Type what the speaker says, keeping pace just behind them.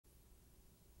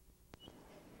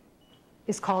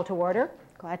is called to order.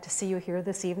 Glad to see you here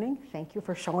this evening. Thank you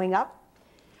for showing up.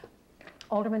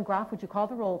 Alderman Groff, would you call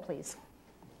the roll, please?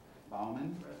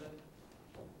 Bauman. Present.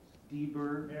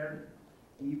 Deber. Here.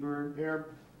 Eber. Here.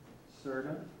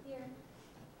 Serta. Here.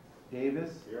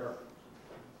 Davis. Here.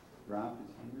 Groff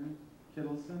is here.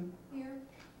 Kittleson. Here.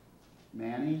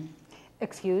 Manny.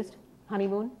 Excused.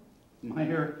 Honeymoon.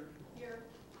 Meyer. Here.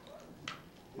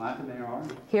 Montemayor.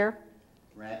 Here.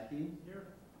 Radke. Here.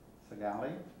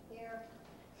 Sagali. Here.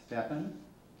 Steppen.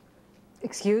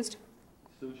 Excused.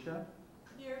 Susha.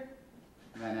 Here.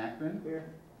 Van Akron. Here.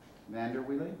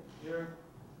 Vanderwille. Here.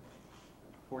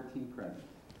 14 present.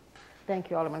 Thank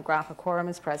you, Alderman Groff. A quorum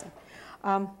is present.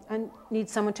 I need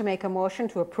someone to make a motion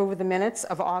to approve the minutes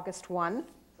of August 1.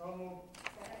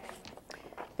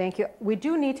 Thank you. We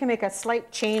do need to make a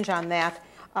slight change on that.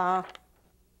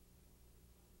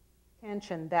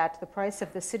 Mention that the price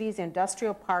of the city's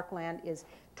industrial parkland is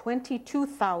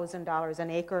 $22,000 an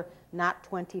acre, not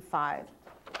 $25,000.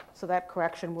 So that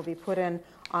correction will be put in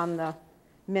on the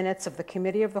minutes of the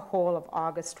Committee of the Whole of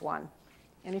August 1.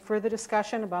 Any further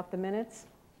discussion about the minutes?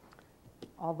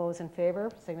 All those in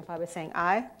favor signify by saying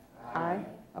aye. Aye.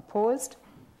 Opposed?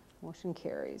 Motion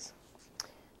carries.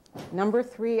 Number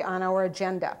 3 on our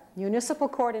agenda, municipal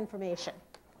court information.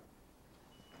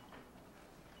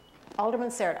 Alderman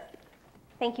Serta.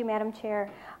 Thank you, Madam Chair.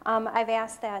 I've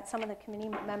asked that some of the committee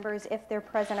members, if they're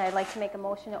present, I'd like to make a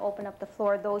motion to open up the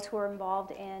floor, those who are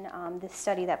involved in this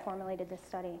study, that formulated this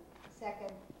study.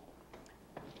 Second.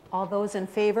 All those in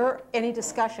favor, any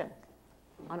discussion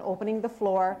on opening the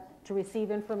floor to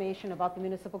receive information about the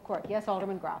municipal court? Yes,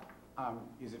 Alderman Groff.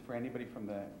 Is it for anybody from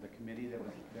the committee that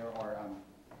was there, or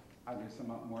are there some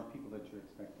more people that you're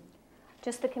expecting?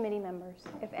 Just the committee members,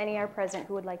 if any are present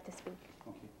who would like to speak.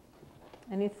 Okay.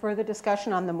 Any further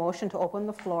discussion on the motion to open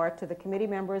the floor to the committee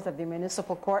members of the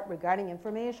municipal court regarding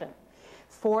information?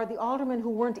 For the aldermen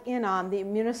who weren't in on the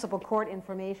municipal court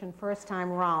information first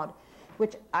time around,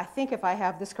 which I think, if I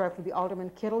have this correct, would be Alderman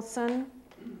Kittleson,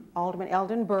 Alderman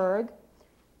Eldenberg,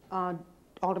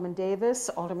 Alderman Davis,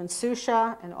 Alderman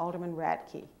Susha, and Alderman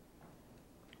Radke.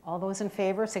 All those in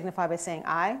favor signify by saying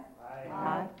aye. Aye.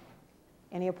 Aye.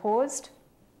 Any opposed?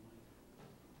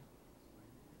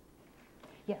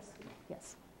 Yes.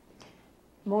 Yes.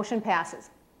 Motion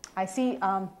passes. I see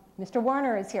Mr.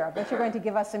 Warner is here. I bet you're going to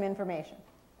give us some information.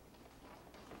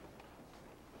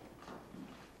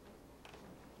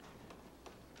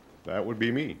 That would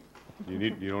be me. You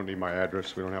don't need my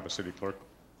address. We don't have a city clerk.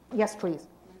 Yes, please.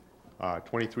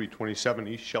 2327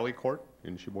 East Shelley Court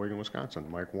in Sheboygan, Wisconsin.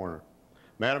 Mike Warner.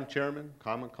 Madam Chairman,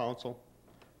 Common Council,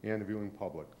 and the viewing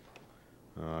public.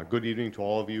 Good evening to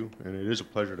all of you, and it is a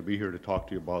pleasure to be here to talk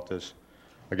to you about this.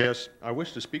 I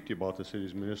wish to speak to you about the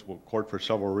city's municipal court for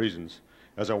several reasons.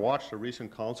 As I watched a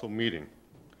recent council meeting,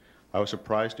 I was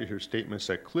surprised to hear statements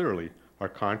that clearly are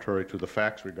contrary to the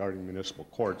facts regarding municipal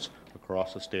courts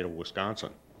across the state of Wisconsin.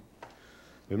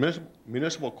 The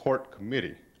Municipal Court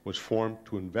Committee was formed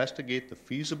to investigate the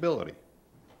feasibility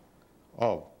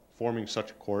of forming such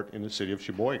a court in the city of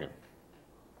Sheboygan.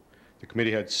 The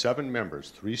committee had 7 members,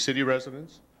 3 city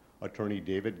residents, Attorney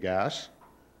David Gass,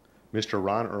 Mr.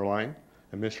 Ron Erline,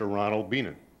 and Mr. Ronald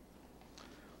Beenan.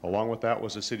 Along with that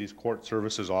was the city's court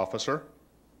services officer,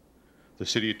 the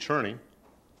city attorney,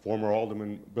 former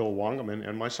Alderman Bill Wangeman,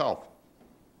 and myself.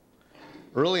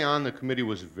 Early on, the committee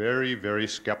was very, very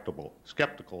skeptical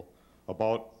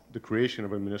about the creation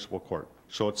of a municipal court.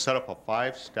 So it set up a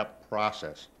 5-step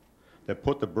process that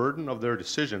put the burden of their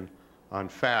decision on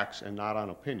facts and not on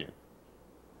opinion,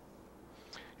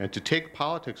 and to take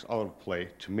politics out of play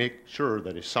to make sure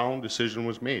that a sound decision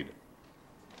was made.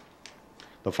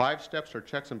 The 5 steps or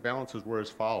checks and balances were as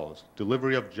follows: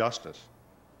 delivery of justice,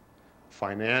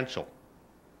 financial,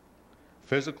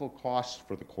 physical costs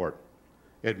for the court,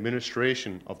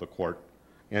 administration of the court,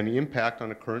 and the impact on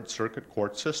the current circuit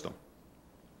court system.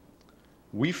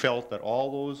 We felt that all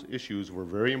those issues were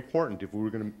very important if we were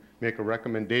going to make a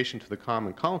recommendation to the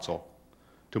Common Council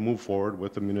to move forward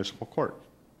with the municipal court.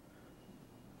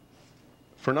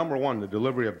 For number 1, the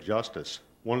delivery of justice,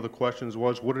 one of the questions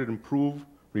was, would it improve,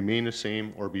 remain the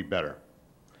same, or be better?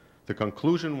 The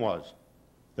conclusion was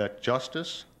that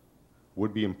justice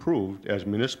would be improved as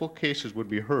municipal cases would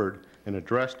be heard and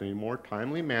addressed in a more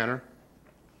timely manner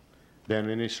than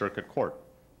in a circuit court.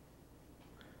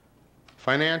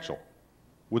 Financial.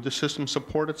 Would the system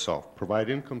support itself, provide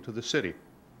income to the city?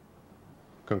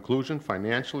 Conclusion,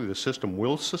 financially the system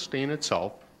will sustain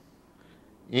itself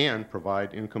and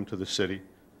provide income to the city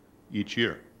each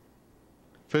year.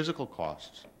 Physical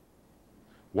costs.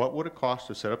 What would it cost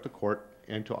to set up the court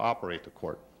and to operate the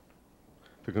court?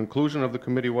 The conclusion of the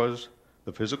committee was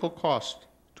The physical cost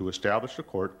to establish the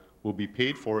court will be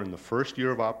paid for in the first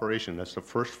year of operation. That's the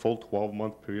first full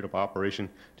 12-month period of operation.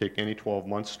 Take any 12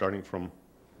 months starting from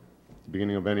the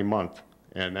beginning of any month,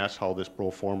 and that's how this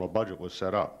pro forma budget was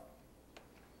set up.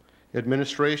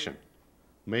 Administration,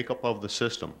 makeup of the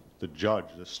system, the judge,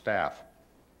 the staff.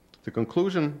 The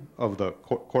conclusion of the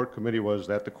court committee was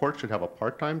that the court should have a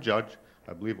part-time judge,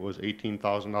 I believe it was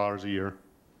 $18,000 a year,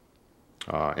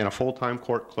 and a full-time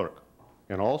court clerk,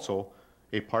 and also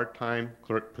a part-time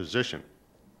clerk position.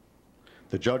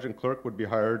 The judge and clerk would be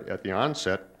hired at the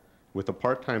onset, with the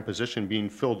part-time position being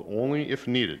filled only if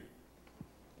needed.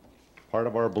 Part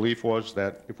of our belief was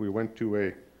that if we went to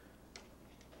a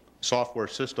software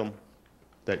system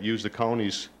that used the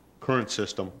county's current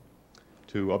system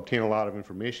to obtain a lot of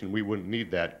information, we wouldn't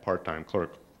need that part-time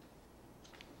clerk.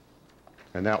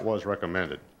 And that was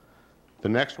recommended. The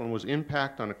next one was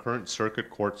impact on the current circuit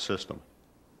court system.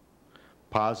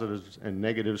 Positives and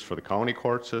negatives for the county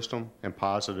court system, and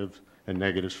positives and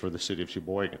negatives for the city of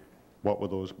Sheboygan. What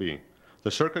would those be? The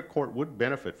circuit court would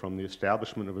benefit from the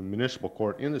establishment of a municipal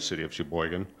court in the city of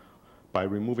Sheboygan by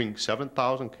removing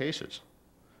 7,000 cases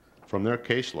from their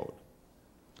caseload,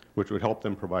 which would help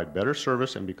them provide better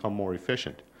service and become more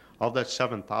efficient. Of that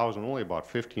 7,000, only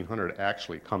about 1,500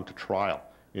 actually come to trial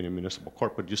in a municipal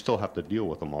court, but you still have to deal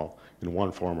with them all in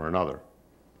one form or another.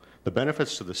 The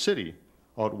benefits to the city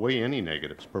outweigh any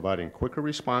negatives, providing quicker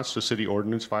response to city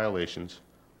ordinance violations,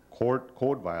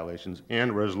 code violations,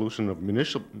 and resolution of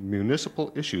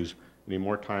municipal issues in a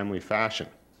more timely fashion.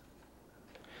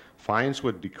 Fines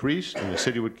would decrease, and the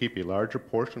city would keep a larger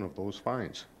portion of those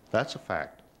fines. That's a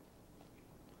fact.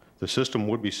 The system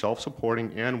would be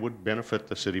self-supporting and would benefit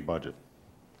the city budget.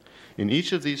 In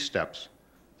each of these steps,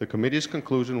 the committee's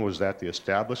conclusion was that the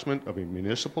establishment of a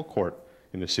municipal court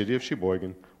in the city of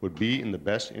Sheboygan would be in the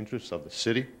best interests of the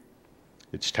city,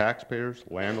 its taxpayers,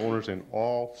 landowners, and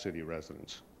all city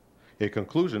residents. A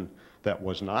conclusion that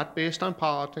was not based on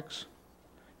politics,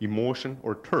 emotion,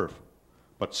 or turf,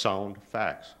 but sound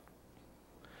facts.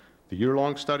 The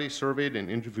year-long study surveyed and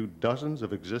interviewed dozens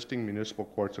of existing municipal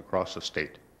courts across the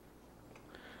state.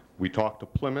 We talked to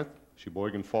Plymouth,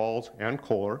 Sheboygan Falls, and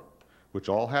Kohler, which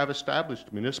all have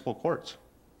established municipal courts,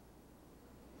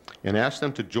 and asked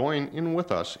them to join in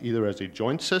with us either as a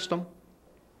joint system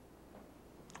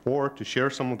or to share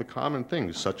some of the common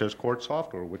things, such as court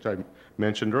software, which I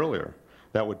mentioned earlier,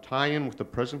 that would tie in with the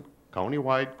present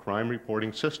countywide crime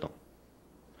reporting system.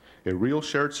 A real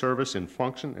shared service in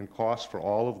function and cost for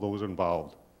all of those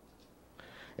involved.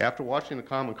 After watching the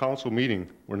Common Council meeting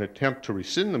where an attempt to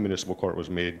rescind the municipal court was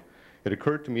made, it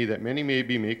occurred to me that many may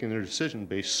be making their decision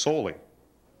based solely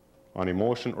on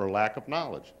emotion or lack of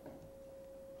knowledge.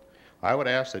 I would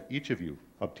ask that each of you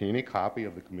obtain a copy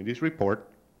of the committee's report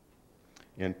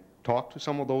and talk to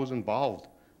some of those involved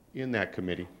in that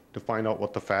committee to find out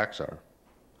what the facts are.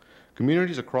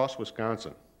 Communities across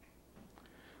Wisconsin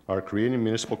are creating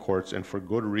municipal courts, and for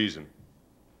good reason.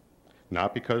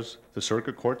 Not because the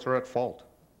circuit courts are at fault,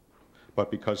 but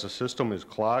because the system is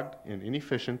clogged and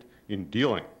inefficient in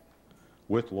dealing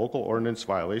with local ordinance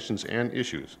violations and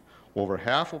issues. Over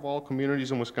half of all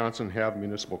communities in Wisconsin have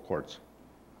municipal courts.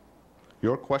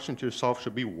 Your question to yourself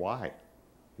should be why?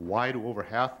 Why do over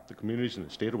half the communities in the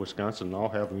state of Wisconsin now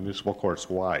have municipal courts?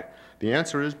 Why? The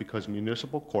answer is because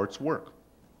municipal courts work.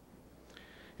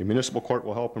 A municipal court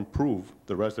will help improve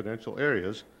the residential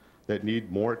areas that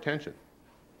need more attention,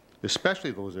 especially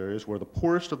those areas where the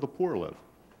poorest of the poor live.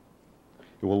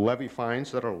 It will levy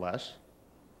fines that are less,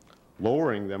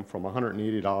 lowering them from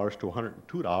 $180 to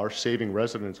 $102, saving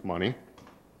residents money.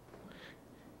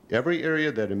 Every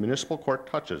area that a municipal court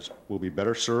touches will be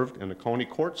better served, and the county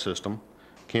court system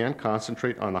can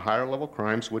concentrate on the higher level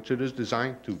crimes which it is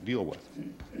designed to deal with.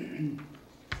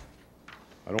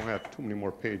 I don't have too many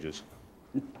more pages,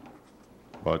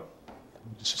 but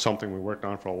this is something we worked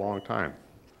on for a long time.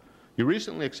 You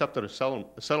recently accepted a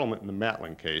settlement in the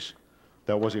Matling case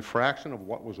that was a fraction of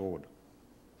what was owed.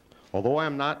 Although I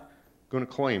am not going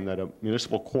to claim that a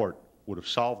municipal court would have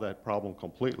solved that problem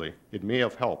completely, it may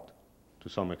have helped to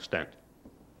some extent.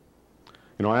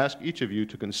 You know, I ask each of you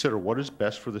to consider what is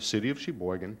best for the city of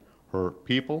Sheboygan, her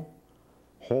people,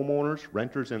 homeowners,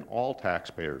 renters, and all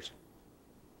taxpayers.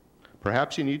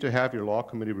 Perhaps you need to have your law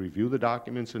committee review the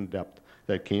documents in depth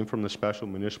that came from the Special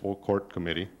Municipal Court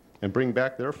Committee and bring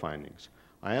back their findings.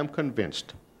 I am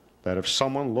convinced that if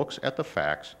someone looks at the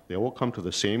facts, they will come to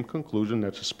the same conclusion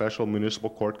that the Special Municipal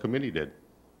Court Committee did.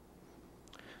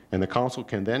 And the council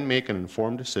can then make an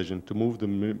informed decision to move the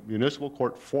municipal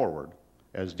court forward,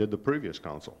 as did the previous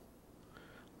council.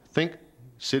 Think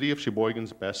City of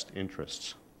Sheboygan's best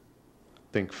interests.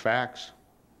 Think facts,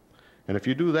 And if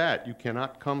you do that, you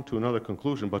cannot come to another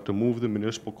conclusion but to move the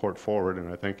municipal court forward,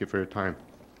 and I thank you for your time.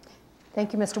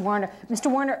 Thank you, Mr. Warner.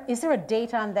 Mr. Warner, is there a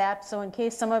date on that? So in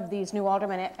case some of these new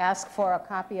aldermen ask for a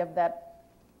copy of that,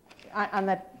 on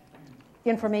that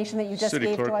information that you just gave to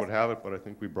us? City clerk would have it, but I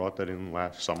think we brought that in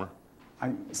last summer.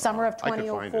 Summer of I could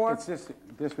find it. 2004? It's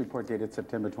this report dated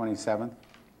September 27th.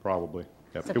 Probably.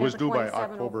 Yep. It September was due by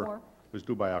 27, October. 04? It was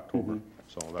due by October,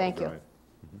 so that Thank would be you. right.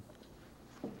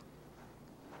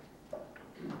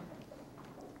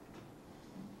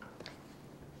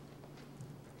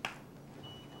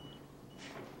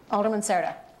 Alderman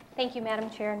Serta. Thank you, Madam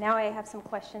Chair. Now I have some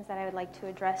questions that I would like to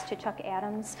address to Chuck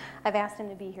Adams. I've asked him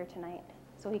to be here tonight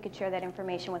so he could share that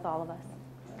information with all of us.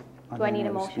 Do I need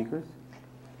a motion? Speakers?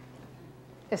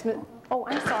 Oh,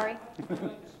 I'm sorry.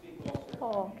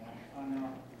 Oh,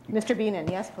 Mr. Beenan,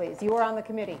 yes, please. You were on the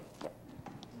committee.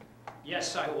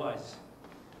 Yes, I was.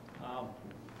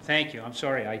 Thank you. I'm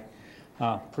sorry. I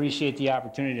appreciate the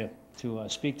opportunity to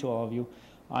speak to all of you.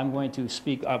 I'm going to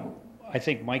speak. I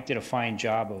think Mike did a fine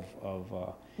job of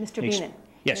Mr. Beenan.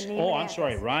 Yes. Your name Oh, and I'm address.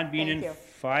 sorry. Ron Thank Beenan, you.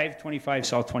 525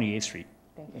 South 28th Street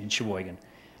Thank you. in Sheboygan.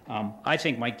 I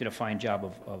think Mike did a fine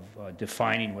job of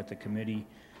defining what the committee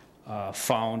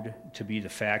found to be the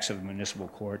facts of the municipal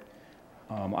court.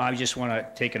 I just want to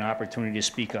take an opportunity to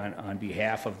speak on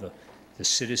behalf of the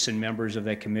citizen members of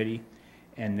that committee,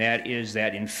 and that is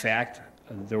that, in fact,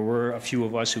 there were a few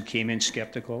of us who came in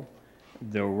skeptical.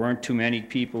 There weren't too many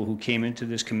people who came into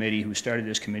this committee, who started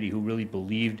this committee, who really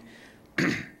believed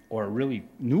or really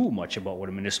knew much about what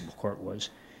a municipal court was.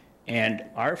 And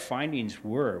our findings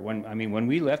were, when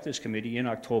we left this committee in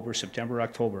October, September,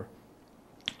 October,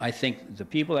 I think the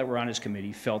people that were on this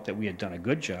committee felt that we had done a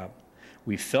good job.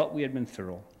 We felt we had been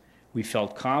thorough. We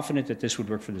felt confident that this would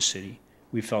work for the city.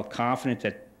 We felt confident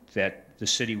that the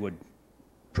city would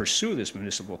pursue this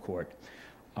municipal court.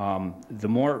 The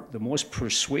most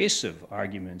persuasive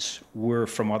arguments were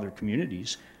from other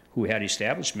communities who had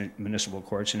established municipal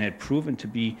courts and had proven to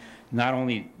be not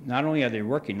only are they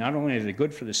working, not only are they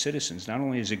good for the citizens, not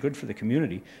only is it good for the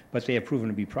community, but they have proven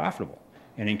to be profitable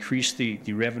and increase the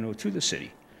revenue to the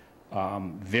city.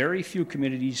 Very few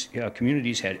communities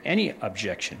had any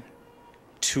objection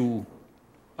to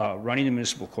running the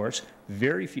municipal courts.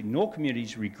 Very few, no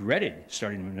communities regretted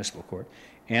starting the municipal court.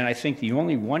 And I think the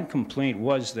only one complaint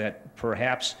was that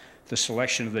perhaps the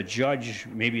selection of the judge,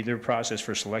 maybe their process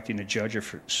for selecting a judge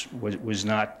was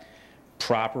not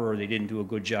proper, or they didn't do a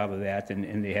good job of that,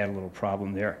 and they had a little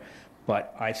problem there.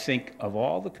 But I think of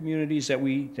all the communities that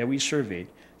we surveyed,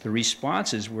 the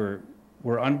responses were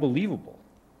unbelievable.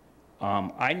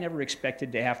 I never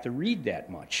expected to have to read that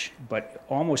much, but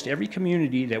almost every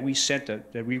community that we sent,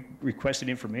 that we requested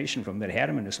information from that had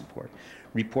a municipal court,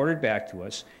 reported back to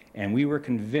us, and we were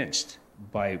convinced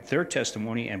by their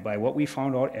testimony and by what we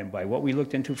found out and by what we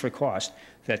looked into for cost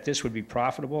that this would be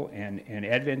profitable and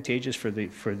advantageous for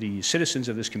the citizens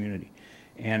of this community.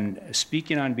 And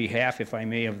speaking on behalf, if I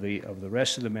may, of the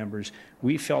rest of the members,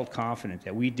 we felt confident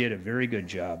that we did a very good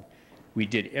job. We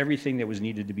did everything that was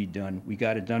needed to be done. We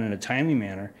got it done in a timely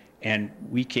manner, and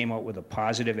we came out with a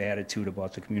positive attitude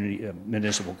about the community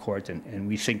municipal court, and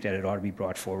we think that it ought to be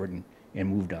brought forward and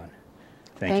moved on.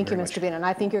 Thank you, Mr. Beenan.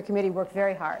 I think your committee worked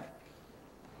very hard.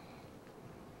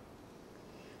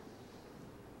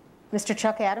 Mr.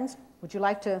 Chuck Adams, would you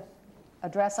like to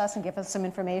address us and give us some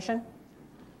information?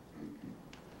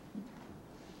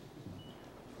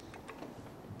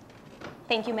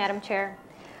 thank you, Madam Chair.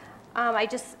 I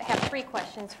just have 3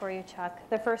 questions for you, Chuck.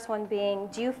 The first one being,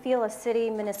 do you feel a city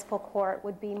municipal court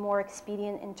would be more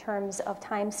expedient in terms of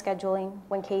time scheduling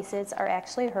when cases are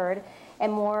actually heard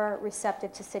and more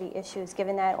receptive to city issues,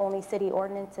 given that only city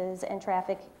ordinances and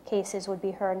traffic cases would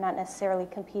be heard, not necessarily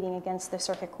competing against the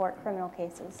circuit court criminal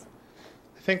cases?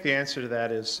 I think the answer to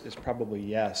that is probably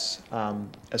yes.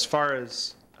 As far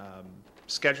as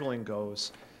scheduling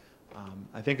goes,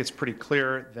 I think it's pretty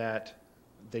clear that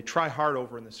they try hard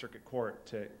over in the circuit court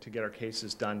to get our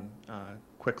cases done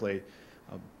quickly,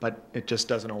 but it just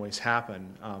doesn't always happen.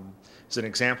 As an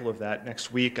example of that,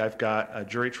 next week I've got a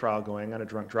jury trial going on a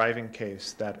drunk driving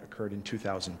case that occurred in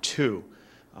 2002,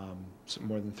 so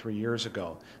more than 3 years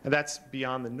ago. And that's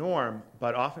beyond the norm,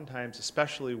 but oftentimes,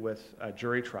 especially with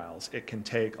jury trials, it can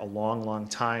take a long, long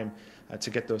time to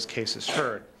get those cases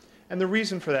heard. And the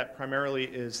reason for that primarily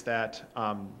is that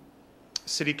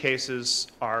city cases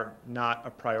are not a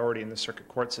priority in the circuit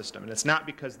court system. And it's not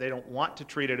because they don't want to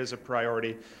treat it as a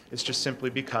priority, it's just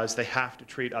simply because they have to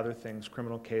treat other things,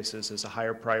 criminal cases, as a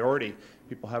higher priority.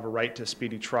 People have a right to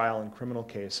speedy trial in criminal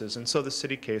cases, and so the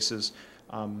city cases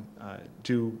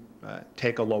do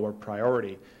take a lower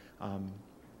priority.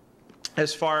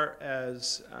 As far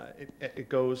as it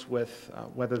goes with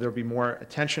whether there'll be more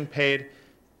attention paid,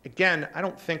 again, I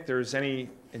don't think there's any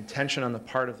intention on the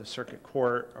part of the circuit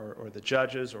court or the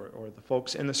judges or the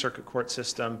folks in the circuit court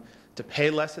system to pay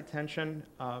less attention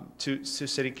to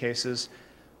city cases.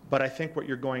 But I think what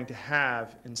you're going to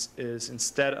have is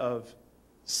instead of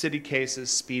city cases,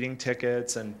 speeding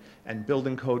tickets, and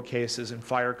building code cases and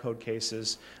fire code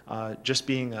cases just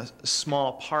being a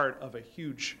small part of a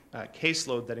huge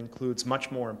caseload that includes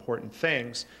much more important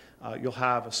things, you'll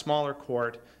have a smaller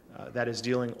court that is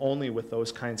dealing only with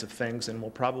those kinds of things and will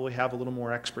probably have a little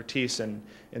more expertise in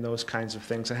those kinds of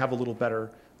things and have a little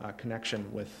better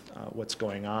connection with what's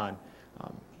going on.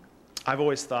 I've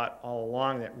always thought all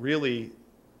along that really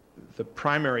the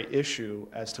primary issue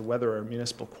as to whether a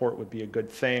municipal court would be a good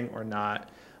thing or not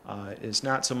is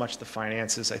not so much the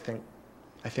finances. I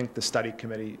think the study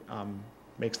committee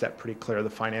makes that pretty clear. The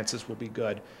finances will be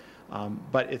good.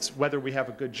 But it's whether we have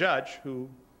a good judge who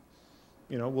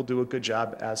will do a good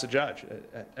job as a judge,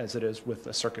 as it is with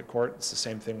the circuit court. It's the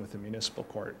same thing with the municipal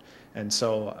court. And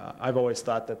so I've always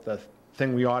thought that the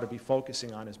thing we ought to be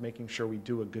focusing on is making sure we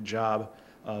do a good job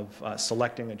of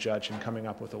selecting a judge and coming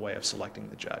up with a way of selecting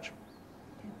the judge.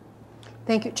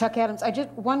 Thank you. Chuck Adams,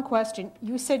 one question.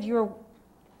 You said you're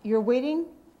waiting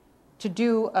to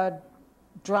do a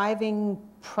driving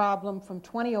problem from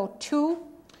 2002,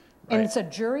 and Right. It's a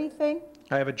jury thing?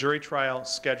 I have a jury trial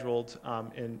scheduled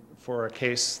for a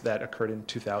case that occurred in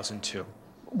 2002.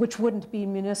 Which wouldn't be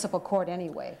municipal court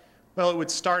anyway. Well, it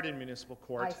would start in municipal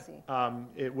court. I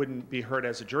see. It wouldn't be heard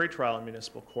as a jury trial in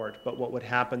municipal court, but what would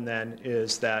happen then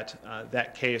is that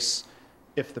that case,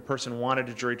 if the person wanted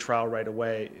a jury trial right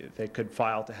away, they could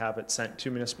file to have it sent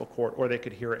to municipal court, or they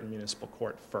could hear it in municipal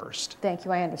court first. Thank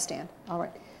you, I understand. All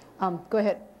right. Go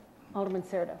ahead, Alderman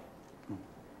Serta.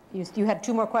 You had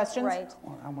two more questions? Right.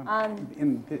 Well, I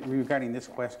want, regarding this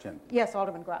question, Yes,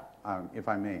 Alderman Graf. if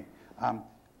I may.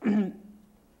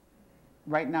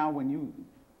 Right now, when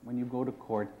you go to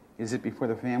court, is it before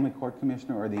the family court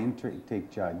commissioner or the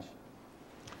intake judge?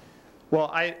 Well,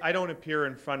 I don't appear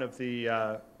in front of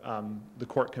the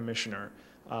court commissioner.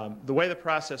 The way the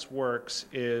process works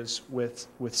is with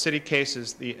city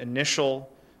cases, the initial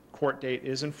court date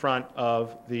is in front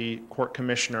of the court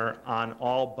commissioner on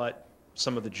all but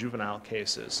some of the juvenile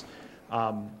cases.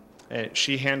 And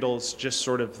she handles just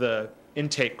sort of the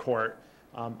intake court.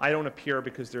 I don't appear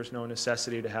because there's no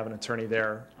necessity to have an attorney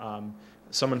there.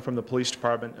 Someone from the police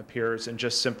department appears and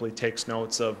just simply takes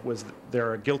notes of was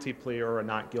there a guilty plea or a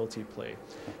not guilty plea.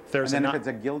 If And then if it's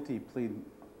a guilty plea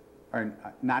or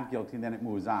not guilty, then it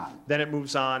moves on. Then it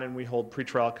moves on, and we hold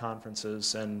pretrial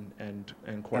conferences and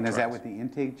court And is that trials. with the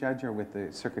intake judge or with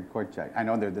the circuit court judge? I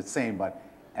know they're the same, but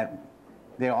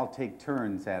they all take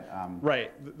turns at...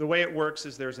 Right. The way it works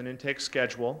is there's an intake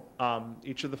schedule.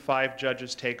 Each of the 5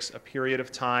 judges takes a period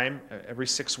of time. Every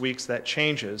 6 weeks that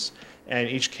changes, and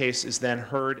each case is then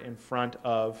heard in front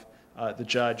of the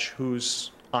judge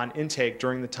who's on intake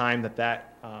during the time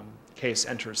that case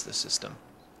enters the system.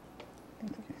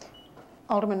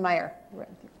 Alderman Meyer.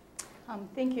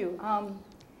 Thank you.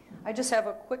 I just have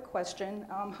a quick question.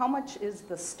 How much is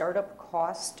the startup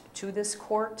cost to this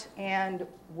court, and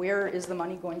where is the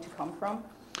money going to come from?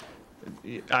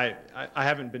 I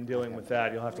haven't been dealing with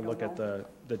that. You'll have to look at the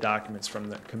documents from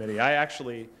the committee.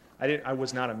 I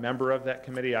was not a member of that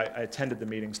committee. I attended the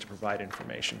meetings to provide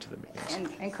information to the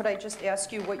meetings. And could I just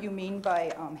ask you what you mean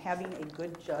by having a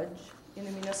good judge in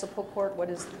the municipal court?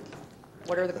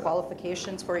 What are the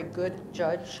qualifications for a good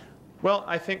judge? Well,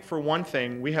 I think for one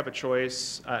thing, we have a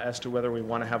choice as to whether we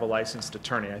want to have a licensed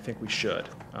attorney. I think we should.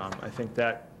 I think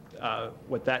that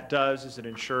what that does is it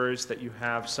ensures that you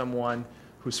have someone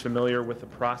who's familiar with the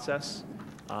process,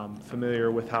 familiar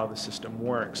with how the system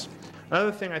works.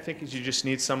 Another thing I think is you just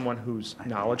need someone who's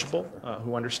knowledgeable,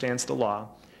 who understands the law,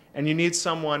 and you need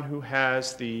someone who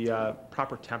has the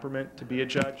proper temperament to be a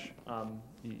judge.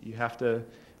 You have to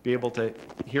be able to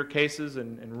hear cases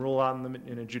and rule on them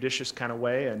in a judicious kind of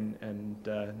way, and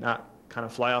not kind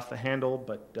of fly off the handle,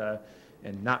 but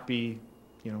and not be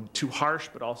too harsh,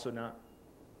 but also not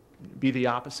be the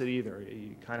opposite either.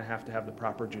 You kind of have to have the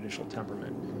proper judicial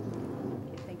temperament.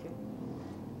 Thank you.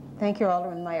 Thank you,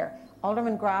 Alderman Meyer.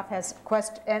 Alderman Graf has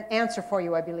an answer for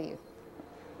you, I believe.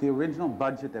 The original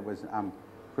budget that was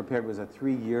prepared was a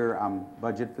 3-year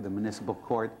budget for the municipal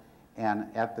court, and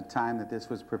at the time that this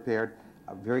was prepared,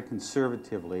 very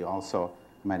conservatively also,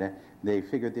 they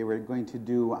figured they were going to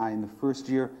do in the first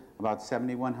year about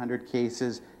 7,100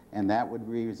 cases, and that would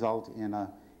result in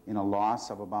a loss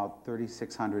of about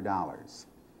 $3,600.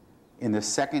 In the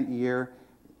second year,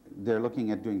 they're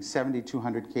looking at doing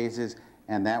 7,200 cases,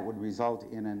 and that would result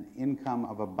in an income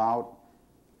of about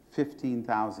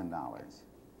 $15,000.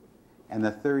 And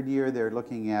the third year, they're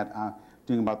looking at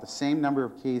doing about the same number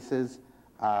of cases,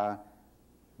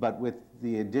 but with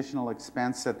the additional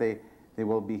expense that they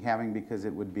will be having, because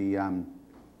it would be, I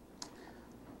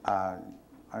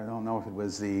don't know if it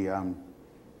was the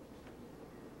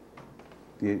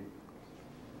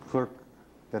clerk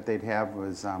that they'd have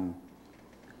was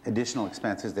additional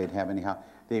expenses they'd have anyhow.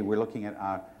 They were looking at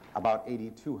about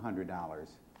 $8,200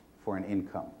 for an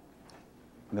income.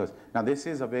 Now, this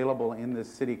is available in the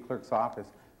city clerk's office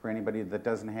for anybody that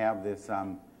doesn't have this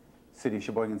City of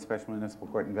Sheboygan Special Municipal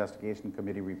Court Investigation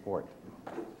Committee report.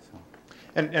 So.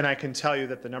 And I can tell you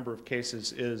that the number of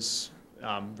cases is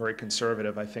very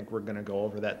conservative. I think we're going to go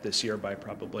over that this year by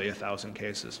probably 1,000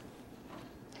 cases.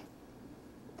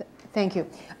 Thank you.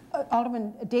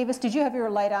 Alderman Davis, did you have your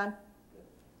light on?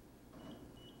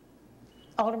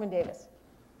 Alderman Davis.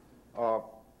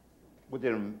 Would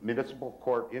the municipal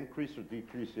court increase or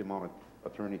decrease the amount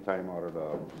of attorney time out of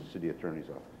the city attorney's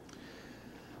office?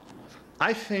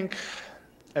 I think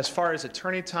as far as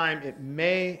attorney time, it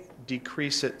may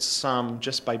decrease it some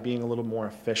just by being a little more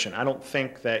efficient. I don't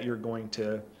think that you're going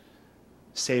to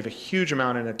save a huge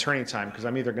amount in attorney time, because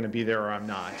I'm either going to be there or I'm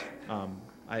not.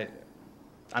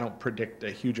 I don't predict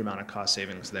a huge amount of cost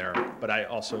savings there, but I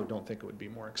also don't think it would be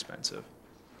more expensive.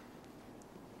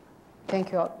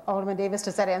 Thank you, Alderman Davis.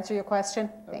 Does that answer your question?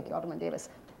 Thank you, Alderman Davis.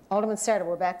 Alderman Sarda,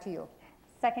 we're back to you.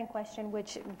 Second question,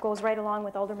 which goes right along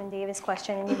with Alderman Davis'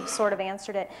 question, and you sort of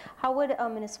answered it. How would a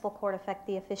municipal court affect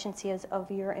the efficiencies of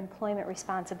your employment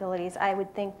responsibilities? I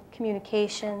would think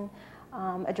communication,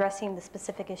 addressing the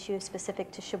specific issues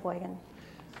specific to Sheboygan.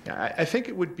 Yeah, I think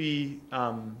it would be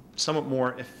somewhat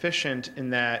more efficient in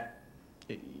that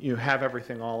you have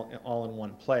everything all in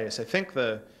one place. I think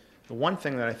the one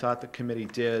thing that I thought the committee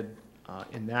did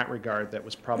in that regard that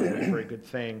was probably a very good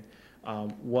thing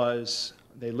was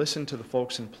they listened to the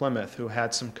folks in Plymouth who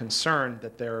had some concern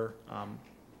that their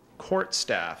court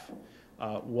staff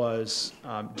was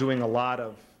doing a lot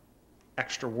of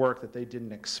extra work that they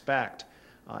didn't expect.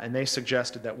 And they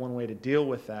suggested that one way to deal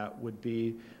with that would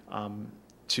be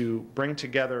to bring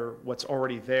together what's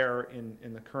already there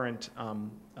in the current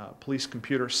police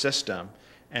computer system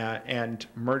and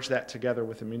merge that together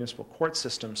with the municipal court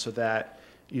system, so that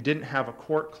you didn't have a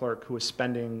court clerk who was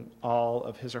spending all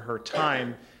of his or her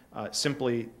time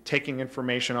simply taking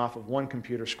information off of one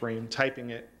computer screen,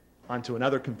 typing it onto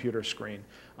another computer screen.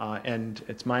 And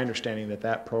it's my understanding that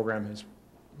that program has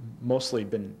mostly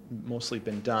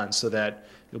been done, so that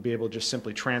you'll be able to just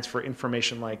simply transfer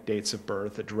information like dates of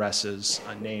birth, addresses,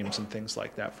 names, and things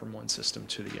like that from one system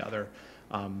to the other.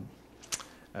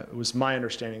 It was my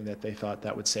understanding that they thought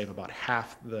that would save about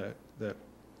half the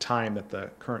time that the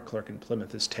current clerk in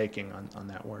Plymouth is taking on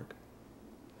that work.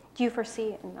 Do you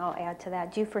foresee, and I'll add to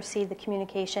that, do you foresee the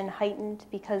communication heightened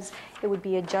because it would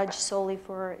be a judge solely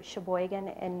for Sheboygan,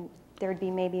 and there would be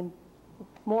maybe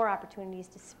more opportunities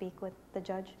to speak with the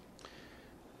judge?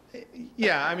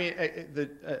 Yeah, I mean,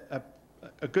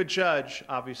 a good judge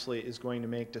obviously is going to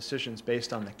make decisions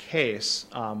based on the case,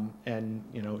 and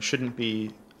shouldn't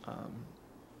be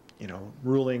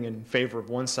ruling in favor of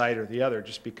one side or the other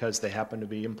just because they happen to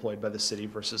be employed by the city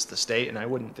versus the state, and I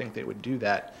wouldn't think they would do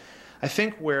that. I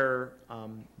think where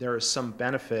there is some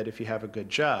benefit if you have a good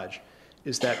judge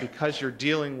is that because you're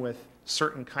dealing with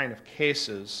certain kind of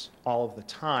cases all of the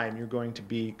time, you're going to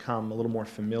become a little more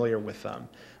familiar with them.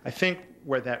 I think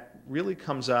where that really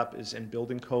comes up is in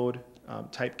building code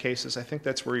type cases. I think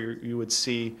that's where you would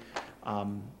see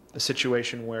a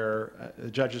situation where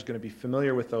the judge is going to be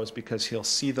familiar with those because he'll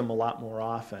see them a lot more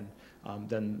often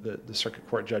than the circuit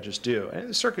court judges do. And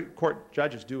the circuit court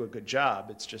judges do a good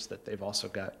job. It's just that they've also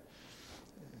got,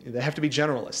 they have to be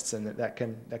generalists, and that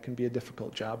can be a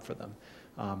difficult job for them.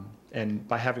 And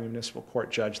by having a municipal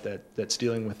court judge that's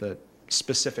dealing with a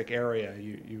specific area,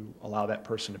 you allow that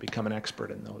person to become an expert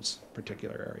in those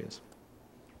particular areas.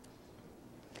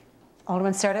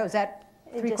 Alderman Sarda, was that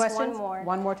three Just questions? one more.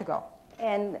 One more to go.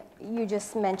 And you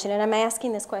just mentioned, and I'm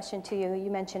asking this question to you,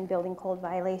 you mentioned building code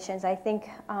violations. I think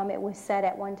it was said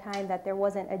at one time that there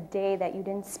wasn't a day that you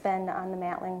didn't spend on the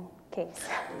Matling case.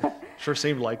 Sure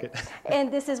seemed like it.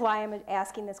 And this is why I'm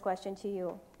asking this question to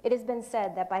you. It has been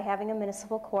said that by having a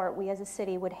municipal court, we as a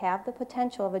city would have the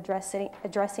potential of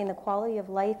addressing the quality of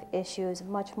life issues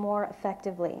much more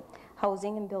effectively,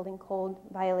 housing and building code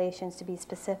violations to be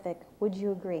specific. Would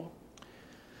you agree?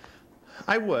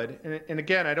 I would, and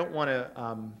again, I don't want to,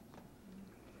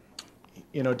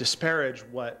 disparage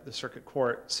what the circuit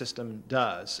court system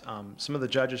does. Some of the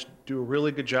judges do a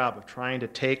really good job of trying to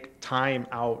take time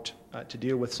out to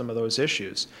deal with some of those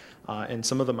issues. And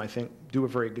some of them, I think, do a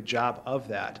very good job of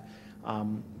that.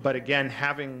 But again,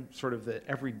 having sort of the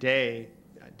everyday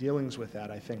dealings with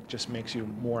that, I think, just makes you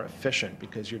more efficient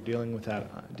because you're dealing with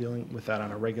that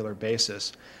on a regular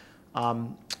basis.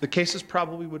 The cases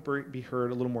probably would be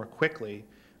heard a little more quickly,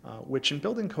 which in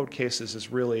building code cases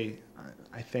is really,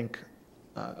 I think,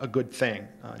 a good thing.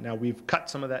 Now, we've cut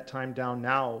some of that time down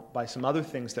now by some other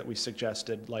things that we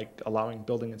suggested, like allowing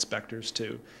building inspectors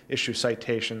to issue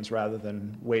citations rather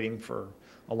than waiting for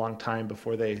a long time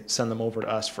before they send them over to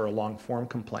us for a long form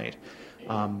complaint.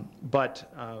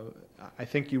 But I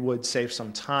think you would save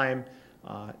some time.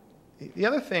 The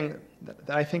other thing that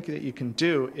I think that you can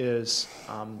do is,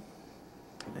 and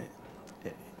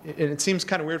it seems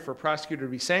kind of weird for a prosecutor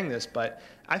to be saying this, but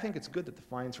I think it's good that the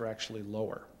fines are actually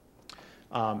lower.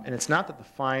 And it's not that the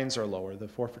fines are lower, the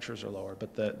forfeitures are lower,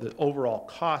 but the overall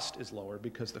cost is lower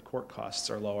because the court costs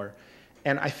are lower.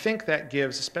 And I think that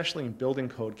gives, especially in building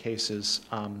code cases,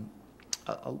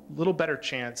 a little better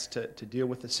chance to deal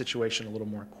with the situation a little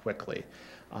more quickly.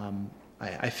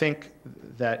 I think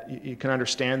that you can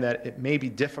understand that it may be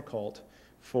difficult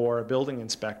for a building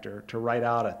inspector to write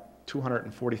out a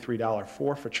 $243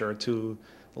 forfeiture to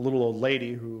a little old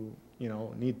lady who,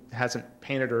 hasn't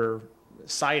painted her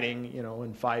siding,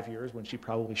 in 5 years when she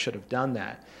probably should have done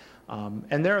that.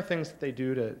 And there are things that they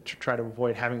do to try to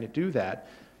avoid having to do that.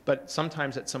 But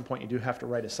sometimes at some point you do have to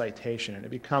write a citation, and it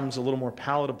becomes a little more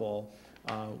palatable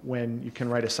when you can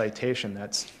write a citation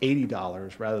that's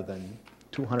 $80 rather than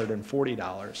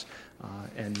 $240,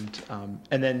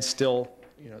 and then still,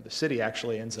 the city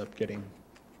actually ends up getting,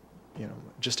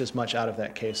 just as much out of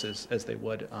that case as they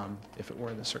would if it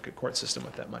were in the circuit court system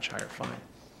with that much higher fine.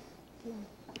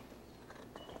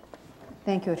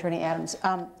 Thank you, Attorney Adams.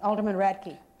 Alderman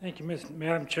Radke. Thank you,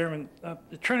 Madam Chairman.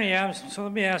 Attorney Adams, so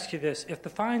let me ask you this. If the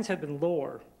fines had been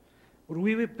lower, would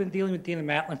we have been dealing with Dina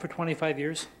Matlin for 25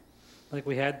 years like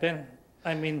we had been?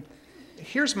 I mean...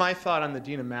 Here's my thought on the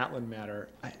Dina Matlin matter.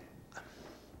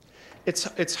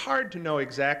 It's hard to know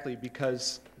exactly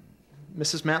because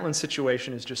Mrs. Matlin's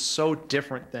situation is just so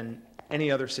different than any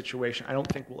other situation. I don't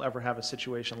think we'll ever have a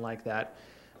situation like that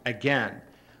again.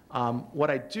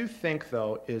 What I do think,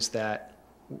 though, is that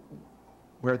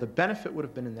where the benefit would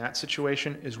have been in that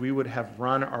situation is we would have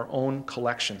run our own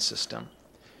collection system.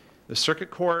 The circuit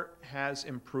court has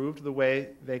improved the way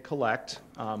they collect.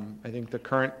 I think the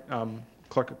current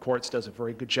clerk of courts does a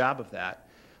very good job of that,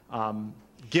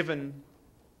 given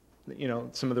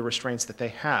some of the restraints that they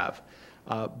have.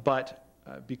 But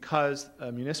because a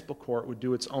municipal court would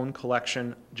do its own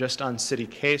collection just on city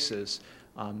cases,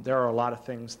 there are a lot of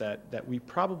things that we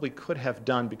probably could have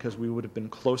done because we would have been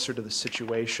closer to the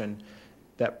situation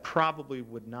that probably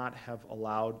would not have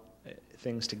allowed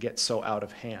things to get so out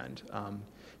of hand.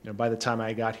 By the time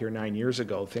I got here 9 years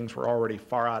ago, things were already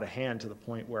far out of hand to the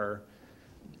point where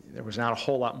there was not a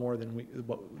whole lot more than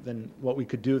what we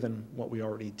could do than what we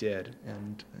already did.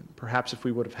 And perhaps if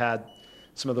we would have had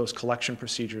some of those collection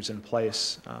procedures in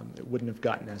place, it wouldn't have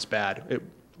gotten as bad. It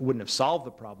wouldn't have solved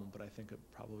the problem, but I think it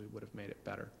probably would have made it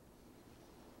better.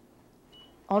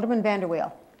 Alderman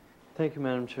Vanderweel. Thank you,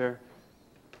 Madam Chair.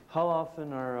 How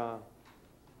often are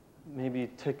maybe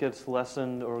tickets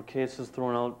lessened or cases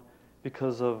thrown out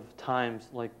because of times,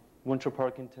 like winter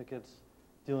parking tickets,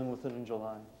 dealing with it in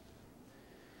July?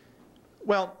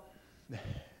 Well,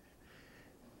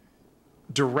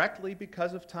 directly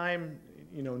because of time,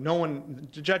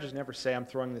 the judges never say, I'm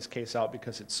throwing this case out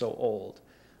because it's so old.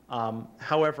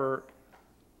 However,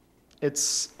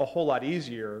 it's a whole lot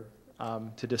easier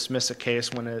to dismiss a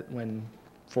case when,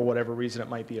 for whatever reason, it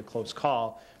might be a close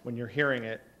call, when you're hearing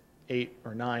it 8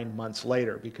 or 9 months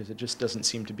later, because it just doesn't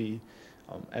seem to be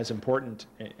as important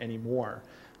anymore.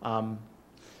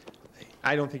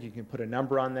 I don't think you can put a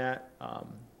number on that.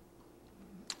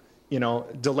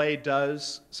 Delay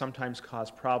does sometimes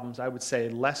cause problems. I would say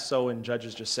less so in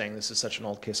judges just saying this is such an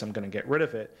old case, I'm going to get rid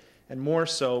of it, and more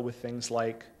so with things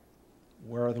like,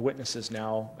 where are the witnesses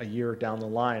now a year down the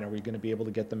line? Are we going to be able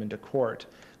to get them into court?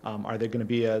 Are they going to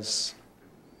be as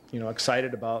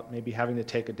excited about maybe having to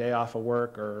take a day off of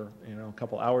work or a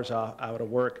couple hours out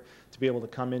of work to be able to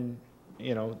come in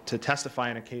to testify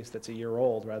in a case that's a year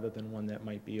old rather than one that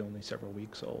might be only several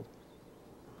weeks old?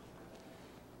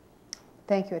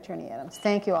 Thank you, Attorney Adams.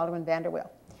 Thank you, Alderman Vanderweel.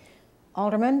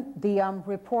 Alderman, the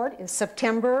report is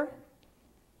September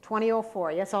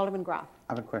 2004. Yes, Alderman Graf.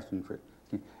 I have a question for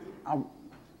you.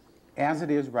 As it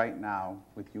is right now,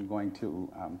 with you going to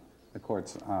the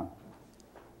courts at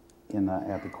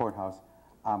the courthouse,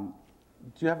 do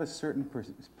you have a certain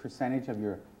percentage of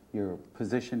your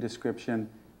position description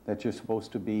that you're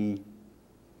supposed to be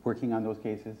working on those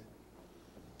cases?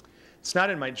 It's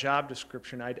not in my job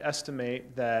description. I'd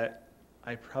estimate that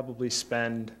I probably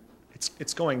spend,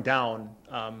 it's going down.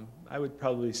 I would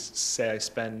probably say I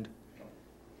spend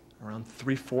around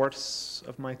 3/4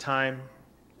 of my time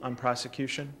on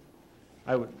prosecution.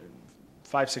 I would,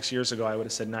 5, 6 years ago, I would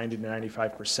have said 90 to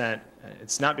 95%.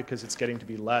 It's not because it's getting to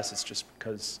be less, it's just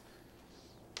because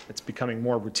it's becoming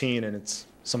more routine and it's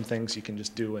some things you can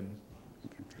just do in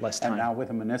less time. And now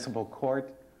with a municipal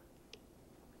court,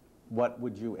 what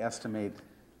would you estimate?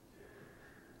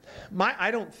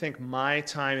 I don't think my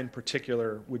time in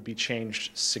particular would be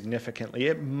changed significantly.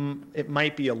 It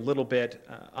might be a little bit,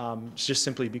 just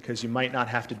simply because you might not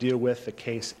have to deal with the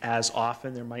case as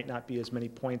often. There might not be as many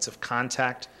points of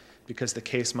contact because the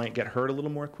case might get heard a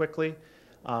little more quickly.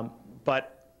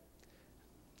 But,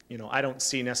 you know, I don't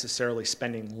see necessarily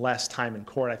spending less time in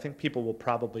court. I think people will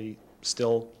probably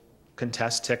still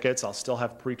contest tickets. I'll still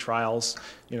have pre-trials,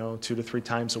 you know, 2 to 3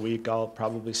 times a week. I'll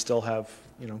probably still have,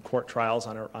 you know, court trials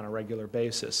on a regular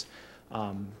basis.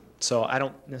 So I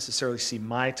don't necessarily see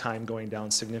my time going down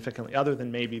significantly, other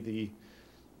than maybe the,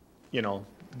 you know,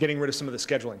 getting rid of some of the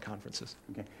scheduling conferences.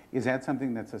 Okay. Is that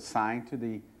something that's assigned to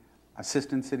the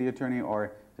assistant city attorney,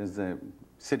 or does the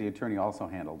city attorney also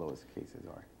handle those cases?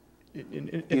 Or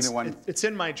it's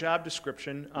in my job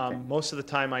description. Okay. Most of the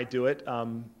time I do it.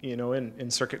 You know, in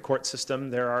circuit court system,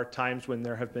 there are times when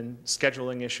there have been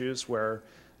scheduling issues where,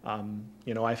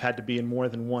 you know, I've had to be in more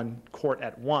than one court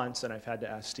at once, and I've had to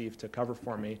ask Steve to cover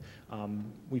for me.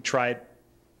 We try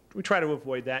to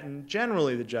avoid that, and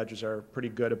generally the judges are pretty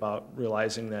good about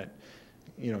realizing that,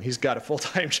 you know, he's got a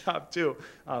full-time job too,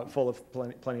 full of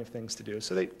plenty of things to do.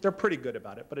 So they're pretty good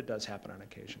about it, but it does happen on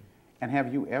occasion. And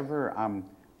have you ever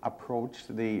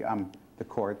approached the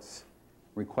courts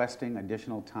requesting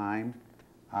additional time?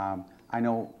 I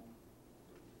know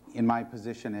in my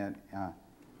position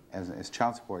as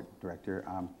child support director,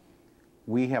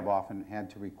 we have often had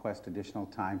to request additional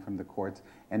time from the courts,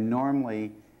 and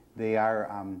normally they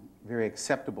are very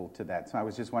acceptable to that. So I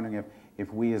was just wondering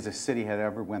if we as a city had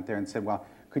ever went there and said, well,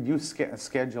 could you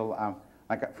schedule,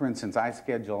 like for instance, I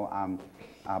schedule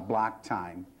block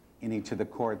time in each of the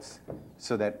courts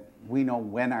so that we know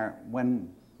when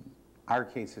our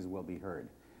cases will be heard.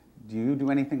 Do you do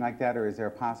anything like that, or is there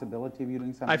a possibility of you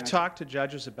doing something I've like talked to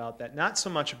judges about that, not so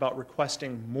much about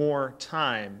requesting more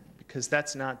time, because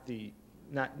that's not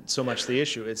so much the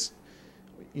issue. It's,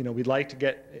 you know, we'd like to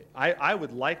get, I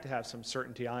would like to have some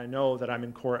certainty. I know that I'm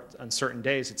in court on certain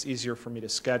days. It's easier for me to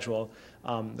schedule.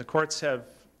 The courts have,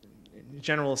 in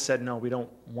general, said, no, we don't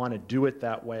want to do it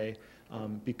that way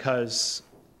because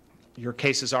your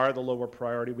cases are the lower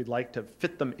priority. We'd like to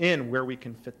fit them in where we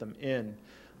can fit them in.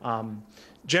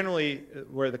 Generally,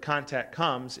 where the contact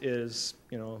comes is,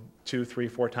 you know, 2, 3,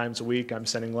 4 times a week. I'm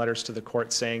sending letters to the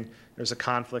court saying there's a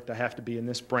conflict. I have to be in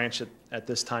this branch at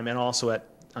this time, and also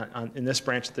in this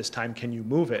branch at this time. Can you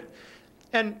move it?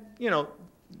 And, you know,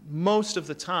 most of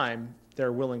the time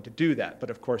they're willing to do that. But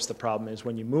of course, the problem is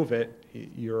when you move it,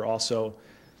 you're also.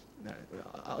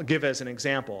 I'll give as an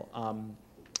example.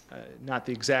 Not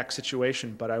the exact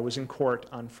situation, but I was in court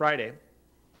on Friday.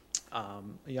 A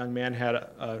young man had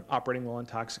an operating while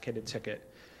intoxicated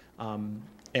ticket,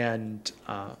 and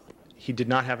he did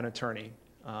not have an attorney.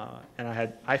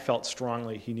 And I felt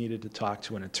strongly he needed to talk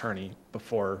to an attorney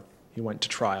before he went to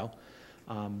trial.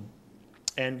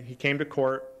 And he came to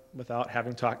court without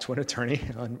having talked to an attorney,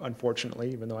 unfortunately,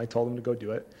 even though I told him to go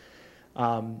do it.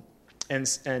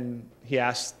 And he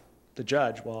asked the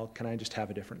judge, well, can I just have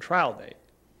a different trial date?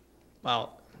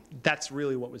 Well, that's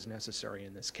really what was necessary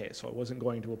in this case. So I wasn't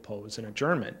going to oppose an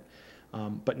adjournment.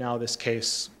 But now this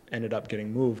case ended up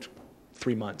getting moved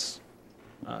 3 months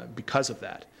because of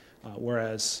that.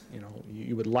 Whereas, you know,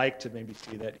 you would like to maybe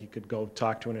see that he could go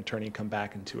talk to an attorney and come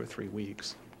back in 2 or 3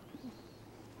 weeks.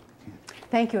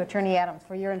 Thank you, Attorney Adams,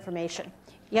 for your information.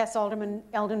 Yes, Alderman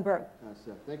Eldenberg.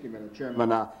 Thank you, Madam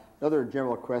Chairman. Another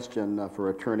general question for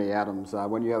Attorney Adams.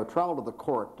 When you have a trial to the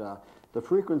court, the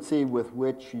frequency with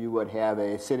which you would have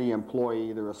a city employee,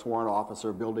 either a sworn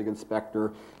officer, building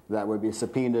inspector, that would be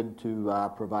subpoenaed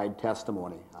to provide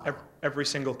testimony? Every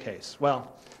single case.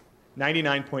 Well,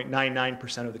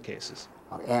 99.99% of the cases.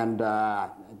 And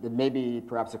maybe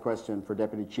perhaps a question for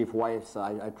Deputy Chief Weiss.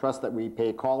 I trust that we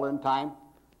pay call-in time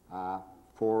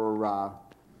for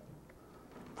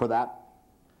that?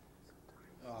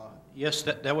 Yes,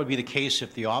 that would be the case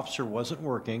if the officer wasn't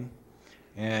working,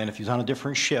 and if he's on a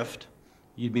different shift,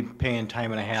 you'd be paying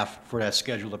time and a half for that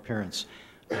scheduled appearance.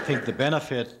 I think the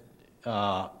benefit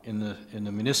in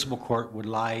the municipal court would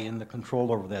lie in the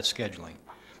control over that scheduling.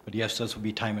 But yes, this would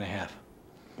be time and a half.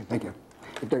 Thank you.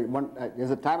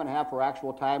 Is it time and a half for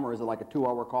actual time, or is it like a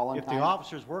 2-hour call-in If time? the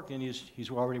officer's working, he's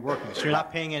already working, so you're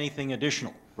not paying anything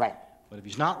additional. Right. But if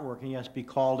he's not working, he has to be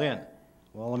called in.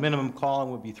 Well, the minimum call-in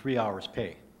would be 3 hours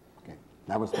pay. Okay,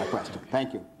 that was my question.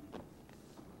 Thank you.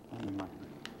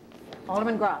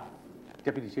 Alderman Groff.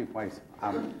 Deputy Chief Weiss,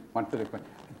 one further question.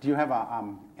 Do you have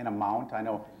an amount? I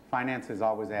know Finance has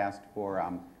always asked for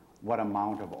what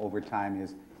amount of overtime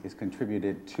is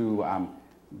contributed to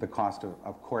the cost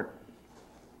of court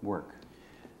work.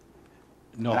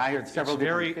 No, And I heard several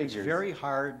different it's figures. very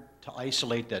hard to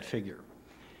isolate that figure.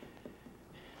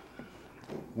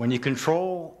 When you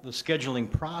control the scheduling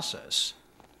process,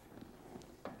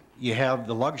 you have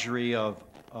the luxury of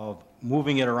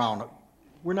moving it around.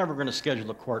 We're never going to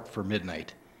schedule a court for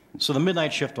midnight. So the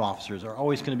midnight shift officers are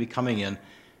always going to be coming in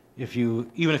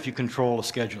even if you control the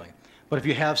scheduling. But if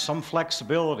you have some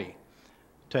flexibility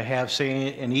to have,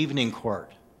 say, an evening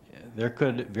court, there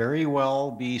could very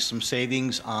well be some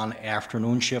savings on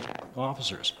afternoon shift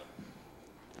officers.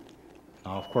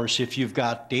 Now, of course, if you've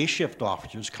got day shift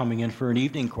officers coming in for an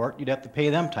evening court, you'd have to pay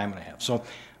them time and a half. So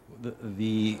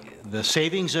the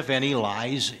savings, if any,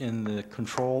 lies in the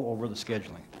control over the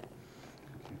scheduling.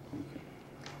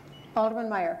 Alderman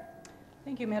Meyer.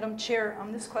 Thank you, Madam Chair.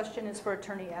 This question is for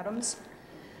Attorney Adams.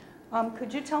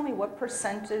 Could you tell me what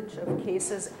percentage of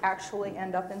cases actually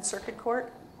end up in circuit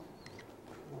court?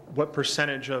 What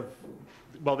percentage of,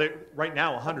 well, right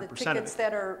now, 100% The tickets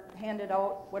that are handed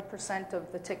out, what percent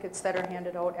of the tickets that are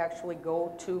handed out actually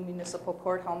go to municipal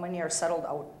court? How many are settled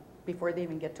out before they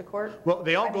even get to court? Well,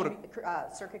 they all go to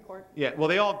circuit court. Yeah, well,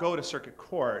 they all go to circuit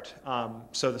court,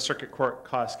 so the circuit court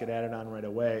costs get added on right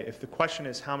away. If the question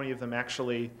is how many of them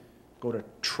actually go to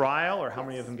trial or how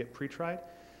many of them get pre-tried,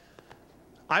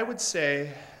 I would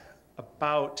say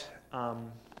about,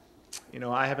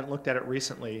 I haven't looked at it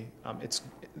recently. It's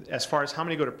as far as how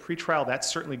many go to pre-trial, that's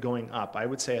certainly going up. I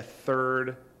would say a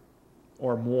third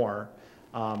or more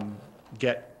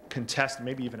get contested,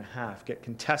 maybe even a half, get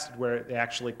contested where they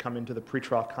actually come into the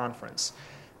pretrial conference.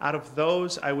 Out of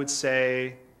those, I would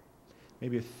say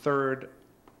maybe a third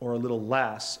or a little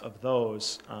less of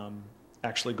those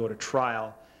actually go to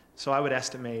trial. So I would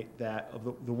estimate that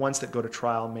of the ones that go to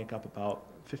trial make up about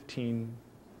 15%,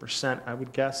 I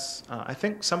would guess. I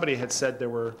think somebody had said there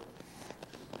were,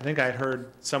 I think I had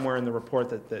heard somewhere in the report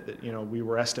that we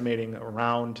were estimating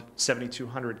around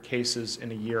 7,200 cases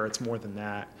in a year. It's more than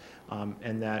that.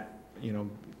 And that,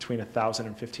 between 1,000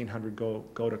 and 1,500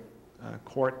 go to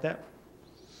court. That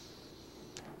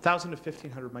 1,000 to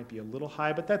 1,500 might be a little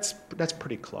high, but that's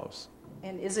pretty close.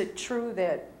 And is it true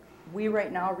that we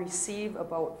right now receive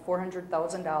about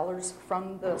 $400,000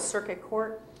 from the circuit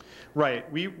court? Right.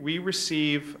 We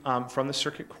receive from the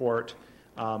circuit court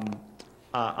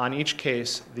on each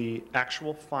case the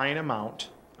actual fine amount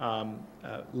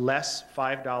less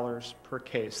 $5 per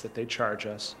case that they charge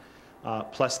us.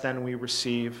 Plus then we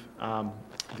receive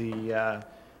the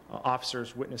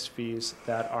officers' witness fees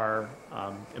that are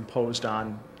imposed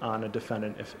on a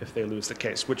defendant if they lose the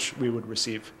case, which we would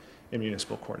receive in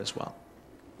municipal court as well.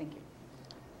 Thank you.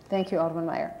 Thank you, Alderman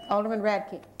Meyer. Alderman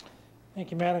Radke. Thank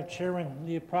you, Madam Chairman.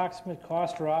 The approximate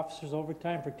cost for officers'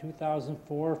 overtime for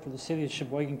 2004 for the city of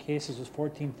Sheboygan cases was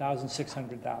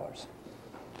 $14,600.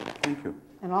 Thank you.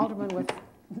 An alderman with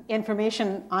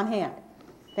information on hand.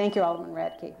 Thank you, Alderman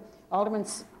Radke. Alderman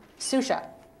Susha.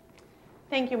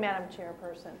 Thank you, Madam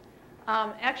Chairperson.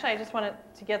 Actually, I just wanted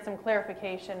to get some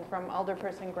clarification from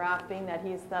Alderperson Groff, being that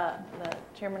he's the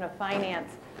Chairman of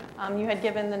Finance. You had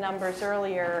given the numbers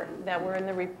earlier that were in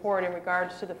the report in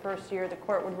regards to the first year the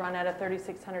court would run at a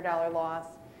 $3,600 loss,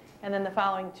 and then the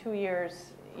following 2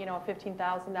 years, a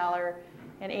 $15,000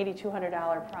 and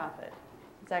 $8,200 profit.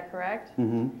 Is that correct?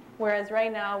 Mm-hmm. Whereas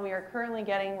right now we are currently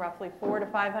getting roughly $400,000 to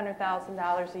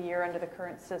 $500,000 a year under the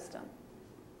current system.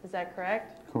 Is that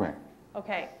correct? Correct.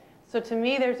 Okay. So to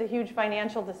me, there's a huge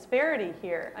financial disparity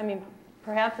here. I mean,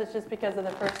 perhaps it's just because of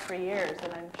the first 3 years,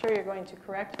 and I'm sure you're going to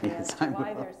correct me as to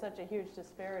why there's such a huge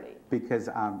disparity. Because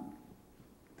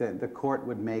the court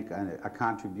would make a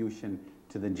contribution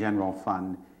to the general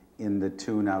fund in the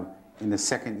tune of, in the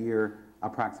second year,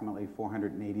 approximately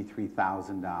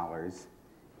 $483,000,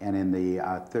 and in the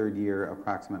third year,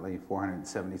 approximately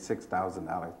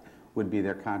 $476,000 would be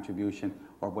their contribution,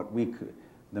 or what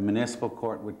the municipal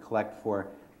court would collect for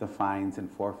the fines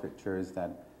and forfeitures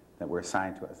that were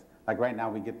assigned to us. Like right now,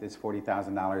 we get this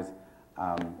 $40,000,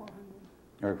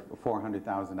 or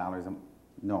 $400,000,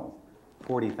 no,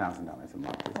 $40,000 a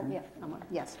month, isn't it? Yeah, a month,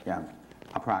 yes. Yeah,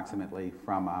 approximately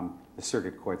from the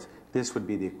circuit courts. This would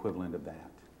be the equivalent of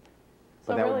that.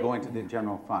 But So that really, would go into the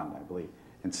general fund, I believe.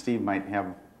 And Steve might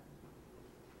have...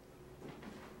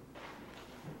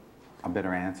 a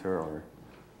better answer, or?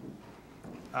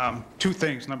 Two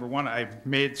things. Number one, I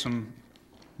made some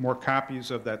more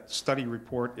copies of that study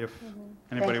report if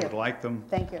anybody would like them.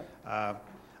 Thank you. I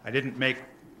didn't make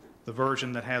the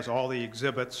version that has all the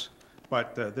exhibits,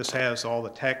 but this has all the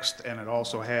text and it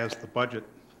also has the budget.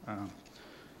 I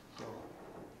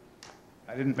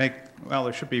didn't make, well,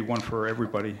 there should be one for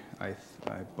everybody, I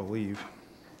believe.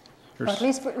 Well, at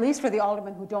least for the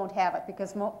aldermen who don't have it,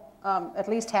 because at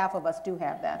least half of us do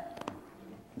have that.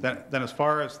 Then as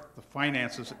far as the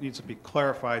finances, it needs to be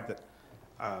clarified that,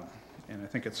 and I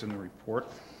think it's in the report.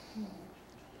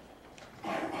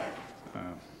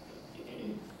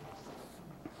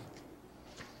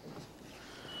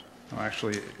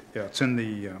 Actually, yeah, it's in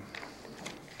the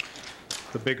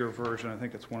bigger version. I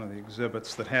think it's one of the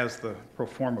exhibits that has the pro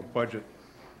forma budget.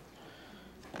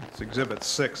 It's Exhibit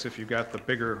 6 if you got the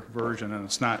bigger version, and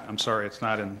it's not, I'm sorry, it's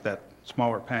not in that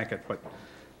smaller packet, but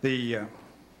the,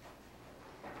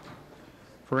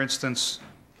 for instance,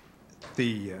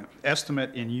 the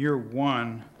estimate in year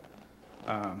one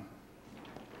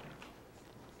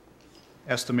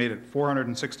estimated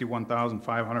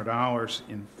 $461,500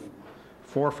 in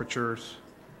forfeitures.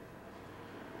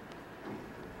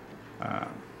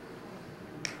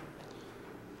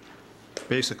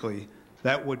 Basically,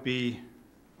 that would be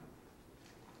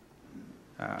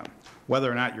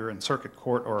whether or not you're in circuit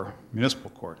court or municipal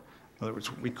court. In other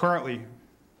words, we currently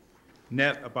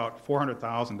net about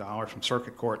 $400,000 from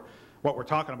circuit court. What we're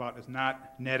talking about is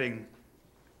not netting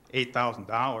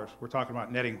 $8,000. We're talking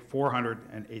about netting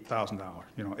 $408,000.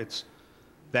 You know, it's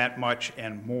that much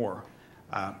and more.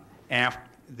 The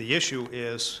issue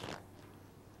is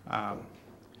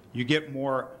you get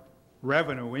more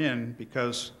revenue in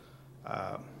because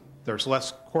there's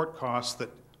less court costs that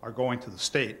are going to the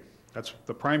state. That's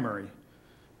the primary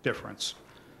difference.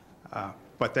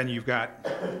 But then you've got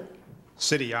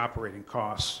city operating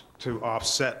costs to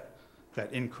offset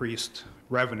that increased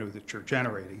revenue that you're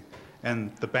generating.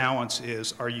 And the balance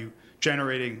is, are you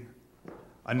generating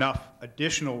enough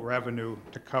additional revenue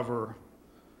to cover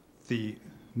the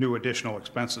new additional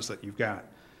expenses that you've got?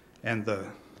 And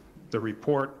the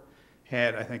report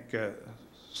had, I think, a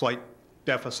slight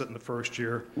deficit in the first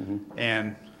year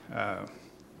and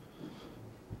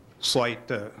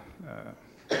slight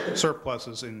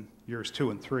surpluses in years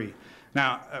 2 and 3.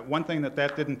 Now, one thing that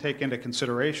didn't take into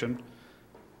consideration,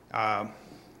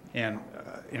 and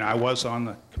you know, I was on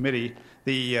the committee,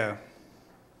 it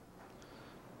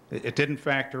didn't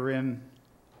factor in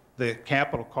the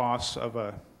capital costs of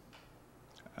a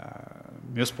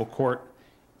municipal court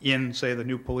in, say, the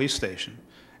new police station.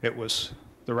 It was,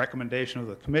 the recommendation of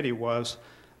the committee was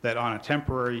that on a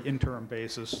temporary interim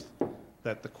basis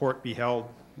that the court be held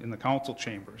in the council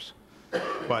chambers.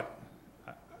 But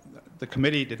the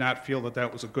committee did not feel that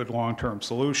that was a good long-term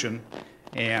solution,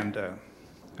 and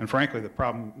frankly, the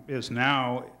problem is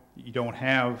now you don't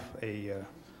have a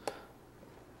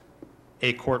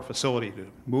court facility to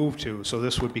move to, so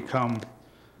this would become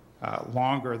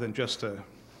longer than just a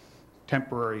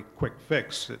temporary quick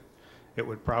fix. It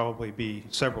would probably be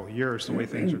several years the way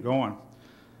things are going.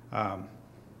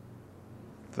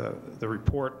 The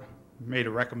report made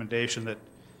a recommendation that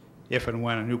if and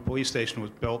when a new police station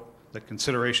was built, that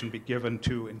consideration be given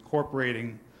to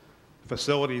incorporating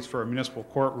facilities for a municipal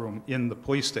courtroom in the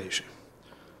police station,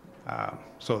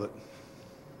 so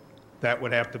that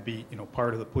would have to be, you know,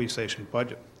 part of the police station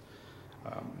budget.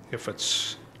 If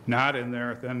it's not in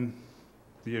there, then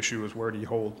the issue is, where do you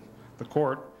hold the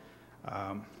court,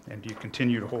 and do you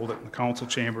continue to hold it in the council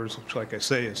chambers, which, like I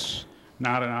say, is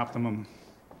not an optimum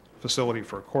facility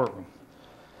for a courtroom.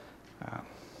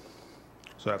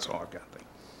 So that's all I've got.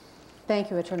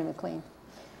 Thank you, Attorney McLean.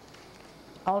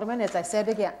 Alderman, as I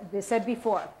said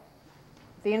before,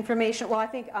 the information, well, I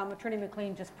think Attorney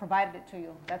McLean just provided it to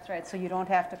you. That's right, so you don't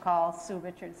have to call Sue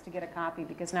Richards to get a copy,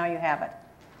 because now you have it.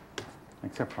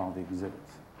 Except for all the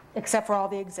exhibits. Except for all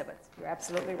the exhibits. You're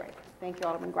absolutely right. Thank you,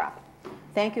 Alderman Graff.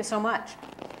 Thank you so much.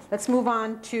 Let's move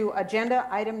on to agenda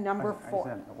item number 4.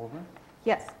 Is that over?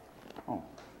 Yes. Oh.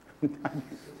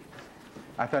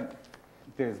 I thought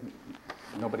there's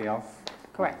nobody else?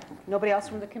 Correct. Nobody else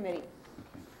from the committee.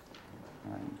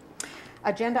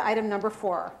 Agenda item number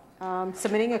 4,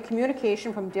 submitting a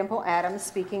communication from Dimple Adams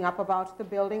speaking up about the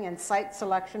building and site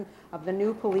selection of the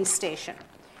new police station.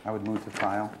 I would move to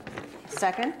file.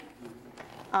 Second.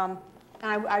 And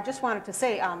I just wanted to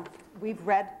say, we've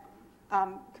read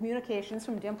communications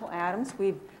from Dimple Adams.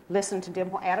 We've listened to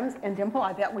Dimple Adams. And Dimple,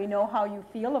 I bet we know how you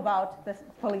feel about the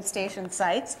police station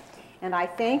sites. And I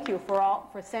thank you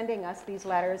for sending us these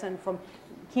letters and from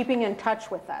keeping in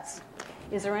touch with us.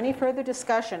 Is there any further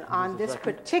discussion on this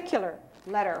particular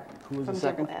letter Who was from the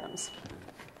second? Dimple Adams.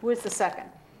 Who is the second?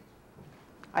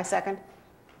 I second.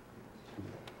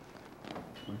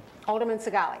 Alderman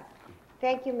Segali.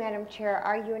 Thank you, Madam Chair.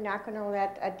 Are you not going to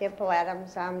let Dimple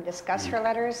Adams discuss her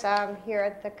letters here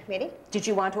at the committee? Did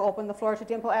you want to open the floor to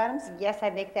Dimple Adams? Yes, I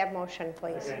make that motion,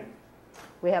 please. Okay.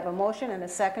 We have a motion and a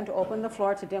second to open the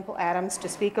floor to Dimple Adams to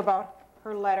speak about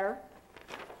her letter.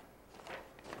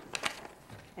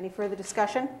 Any further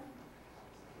discussion?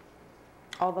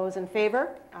 All those in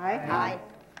favor? Aye. Aye.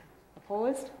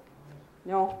 Opposed?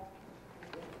 No.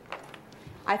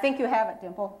 I think you have it,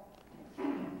 Dimple.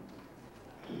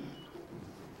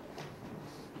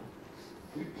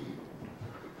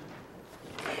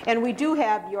 And we do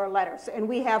have your letters, and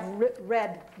we have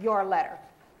read your letter.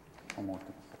 Almost.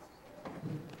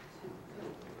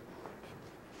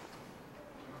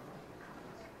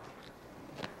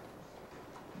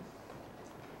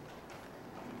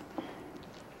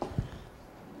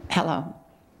 Hello.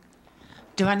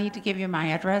 Do I need to give you my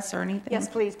address or anything? Yes,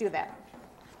 please do that.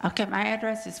 Okay, my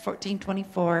address is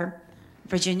 1424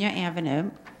 Virginia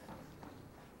Avenue,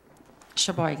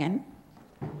 Sheboygan.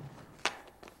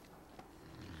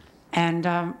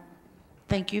 And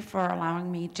thank you for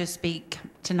allowing me to speak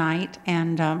tonight.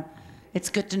 And it's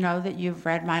good to know that you've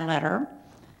read my letter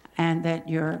and that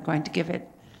you're going to give it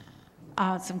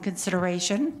some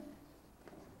consideration.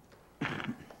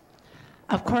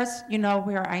 Of course, you know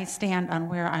where I stand on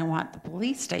where I want the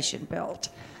police station built.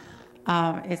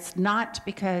 It's not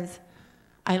because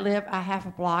I live a half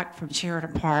a block from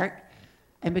Sheridan Park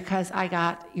and because I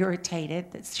got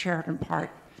irritated that Sheridan Park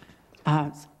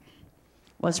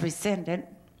was rescinded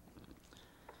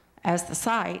as the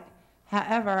site.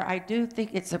 However, I do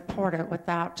think it's important,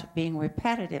 without being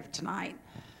repetitive tonight,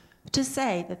 to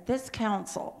say that this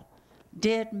council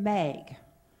did make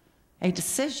a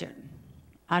decision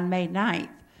on May 9th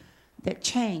that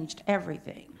changed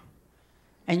everything.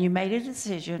 And you made a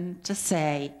decision to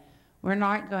say, we're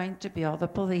not going to build a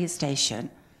police station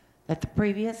that the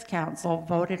previous council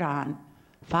voted on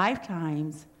 5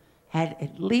 times, had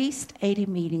at least 80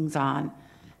 meetings on,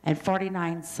 and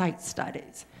 49 site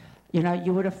studies. You know,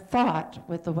 you would have thought,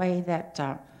 with the way that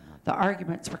the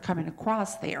arguments were coming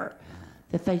across there,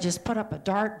 that they just put up a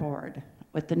dartboard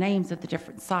with the names of the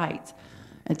different sites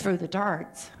and threw the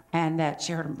darts, and that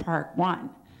Sheridan Park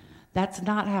won. That's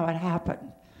not how it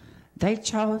happened. They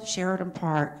chose Sheridan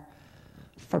Park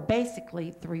for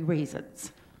basically 3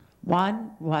 reasons.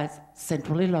 1 was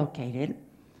centrally located,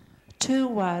 2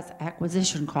 was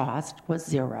acquisition cost was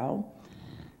 0,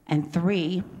 and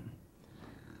 3,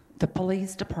 the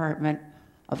police department,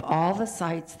 of all the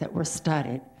sites that were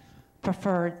studied,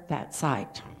 preferred that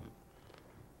site.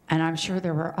 And I'm sure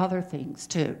there were other things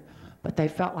too, but they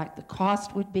felt like the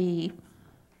cost would be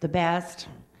the best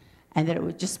and that it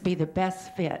would just be the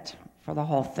best fit for the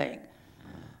whole thing.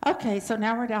 Okay, so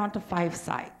now we're down to 5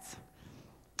 sites.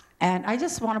 And I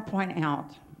just want to point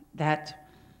out that,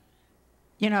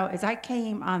 you know, as I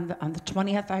came on the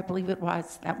 20th, I believe it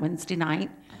was, that Wednesday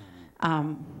night,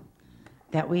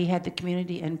 that we had the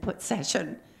community input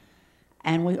session,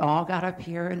 and we all got up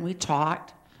here and we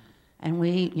talked, and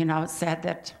we, you know, said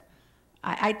that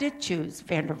I did choose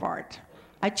Vandervaart.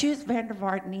 I choose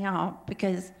Vandervaart now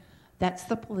because that's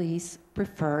the police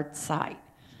preferred site.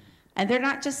 And they're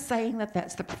not just saying that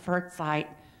that's the preferred site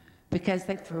because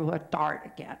they threw a dart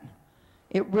again.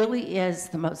 It really is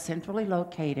the most centrally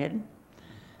located.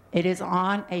 It is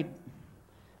on a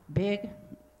big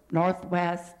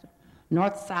northwest,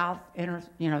 north-south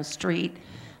street,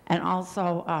 and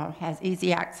also has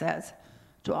easy access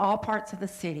to all parts of the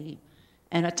city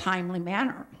in a timely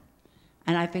manner.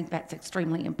 And I think that's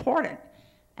extremely important.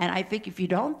 And I think if you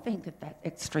don't think that that's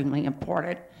extremely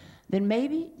important, then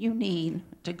maybe you need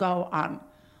to go on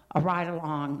a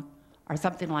ride-along or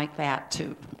something like that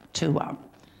to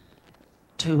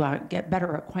get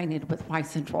better acquainted with why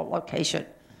central location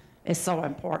is so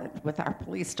important with our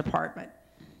police department.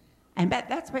 And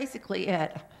that's basically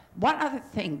it. One other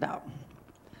thing, though.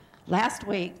 Last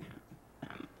week,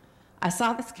 I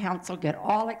saw this council get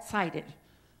all excited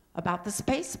about the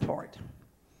spaceport,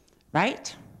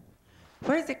 right?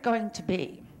 Where is it going to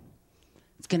be?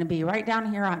 It's going to be right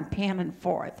down here on Penn and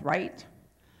 4th, right?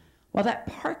 Well, that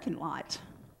parking lot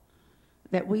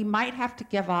that we might have to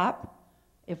give up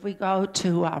if we go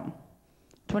to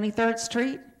 23rd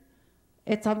Street,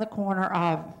 it's on the corner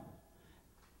of,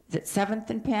 is it 7th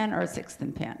and Penn or 6th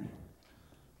and Penn?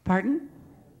 Pardon?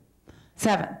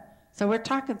 7. So we're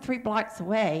talking 3 blocks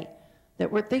away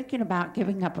that we're thinking about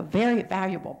giving up a very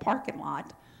valuable parking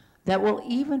lot that will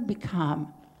even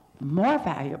become more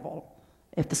valuable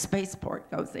if the spaceport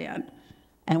goes in.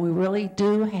 And we really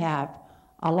do have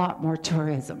a lot more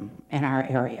tourism in our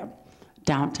area,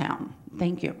 downtown.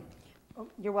 Thank you.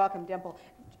 You're welcome, Dimple.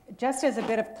 Just as a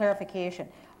bit of clarification,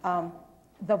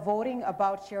 the voting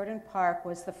about Sheridan Park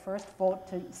was the first vote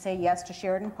to say yes to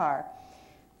Sheridan Park.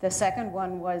 The second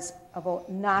one was a vote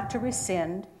not to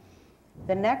rescind.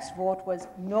 The next vote was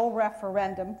no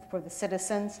referendum for the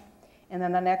citizens. And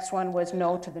then the next one was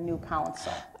no to the new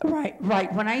council. Right,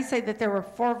 right. When I say that there were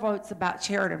 4 votes about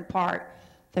Sheridan Park,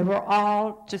 they were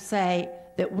all to say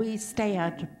that we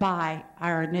stand by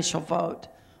our initial vote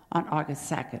on August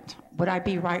 2nd. Would I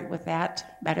be right with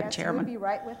that, Madam Chairman? Yes, you would be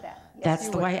right with that. Yes, That's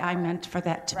you the would. way I meant for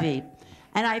that to be.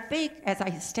 And I think, as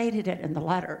I stated it in the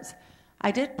letters,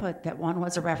 I did put that one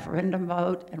was a referendum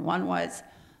vote and one was,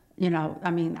 you know,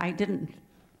 I mean, I didn't,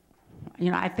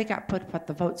 you know, I think I put what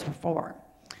the votes were for.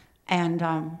 And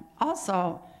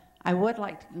also, I would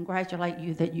like to congratulate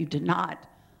you that you did not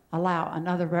allow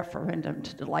another referendum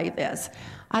to delay this.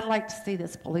 I'd like to see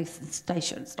this police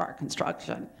station start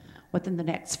construction within the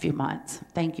next few months.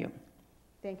 Thank you.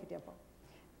 Thank you, Dimple.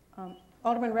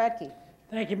 Alderman Radke.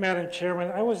 Thank you, Madam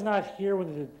Chairman. I was not here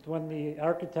when the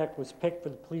architect was picked for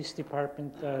the police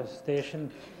department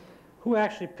station. Who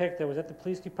actually picked it? Was that the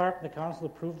police department? The council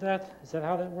approved that? Is that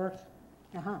how that worked?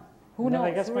 Uh-huh. Who knows?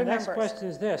 I guess Who my remembers? next question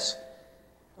is this.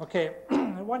 Okay,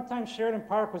 at one time Sheridan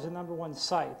Park was the #1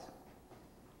 site.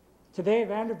 Today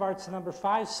Vandervaart's the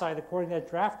 #5 site according to that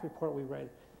draft report we read.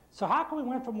 So how come we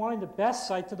went from wanting the best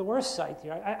site to the worst site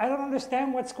here? I don't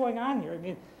understand what's going on here. I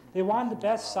mean, they wanted the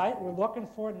best site, we're looking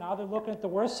for it, now they're looking at the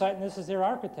worst site, and this is their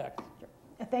architect.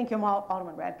 Thank you,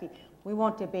 Alderman Radke. We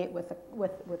won't debate with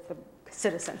the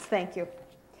citizens. Thank you.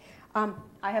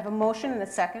 I have a motion and a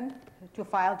second to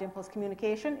file Dimple's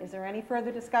communication. Is there any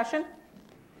further discussion?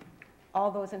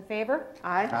 All those in favor?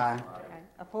 Aye. Aye.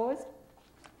 Opposed?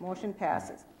 Motion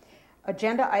passes.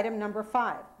 Agenda item number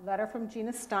 5, letter from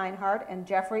Gina Steinhardt and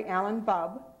Jeffrey Allen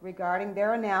Bubb regarding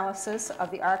their analysis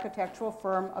of the architectural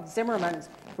firm of Zimmerman's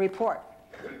report.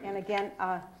 And again,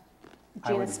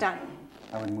 Gina Stein.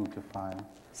 I would move to file.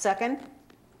 Second?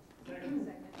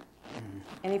 Second.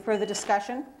 Any further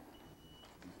discussion?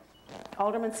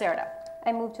 Alderman Serda.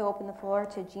 I move to open the floor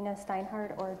to Gina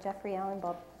Steinhardt or Jeffrey Allen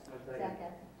Bubb. Second.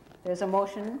 There's a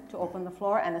motion to open the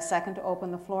floor and a second to open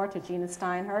the floor to Gina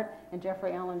Steinhardt and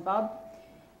Jeffrey Allen Bubb.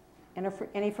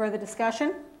 Any further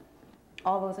discussion?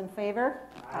 All those in favor?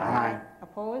 Aye.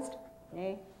 Opposed?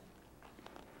 Nay.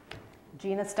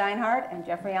 Gina Steinhardt and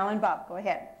Jeffrey Allen Bubb. Go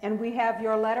ahead. And we have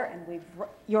your letter and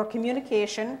your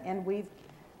communication, and we've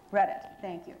read it.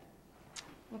 Thank you.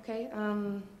 Okay.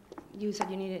 You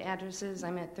said you needed addresses.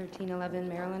 I'm at 1311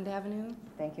 Maryland Avenue.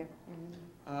 Thank you.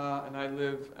 And I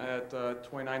live at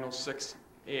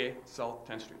 2906A South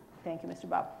 10th Street. Thank you, Mr.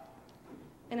 Bubb.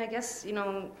 And I guess, you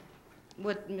know,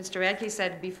 what Mr. Radke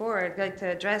said before, I'd like to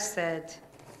address that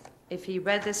if he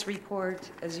read this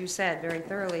report, as you said, very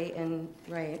thoroughly and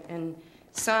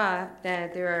saw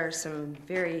that there are some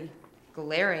very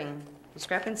glaring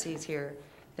discrepancies here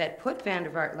that put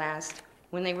Vandervaart last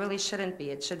when they really shouldn't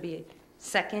be. It should be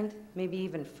second, maybe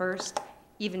even first,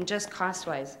 even just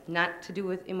cost-wise, not to do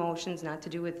with emotions, not to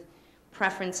do with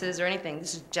preferences or anything.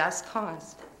 This is just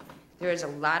cost. There is a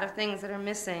lot of things that are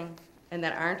missing and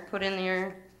that aren't put in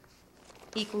there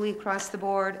equally across the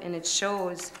board, and it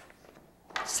shows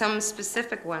some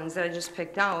specific ones that I just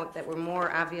picked out that were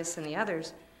more obvious than the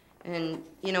others. And,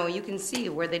 you know, you can see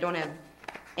where they don't have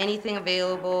anything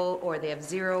available or they have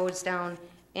zeros down,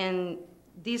 and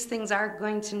these things are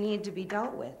going to need to be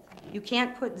dealt with. You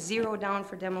can't put 0 down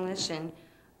for demolition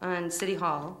on City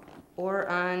Hall or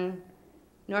on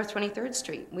North 23rd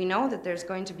Street. We know that there's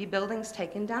going to be buildings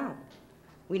taken down.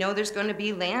 We know there's going to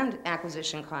be land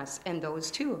acquisition costs, and those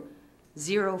too.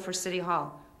 0 for City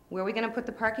Hall. Where are we going to put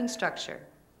the parking structure?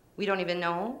 We don't even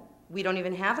know. We don't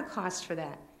even have a cost for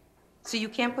that. So you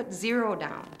can't put 0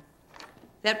 down.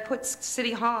 That puts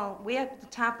City Hall way at the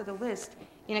top of the list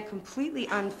in a completely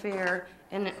unfair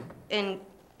and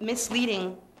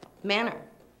misleading manner,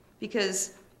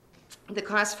 because the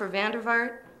costs for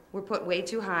Vandervaart were put way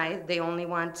too high. They only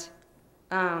want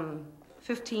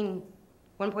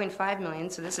 1.5 million,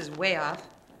 so this is way off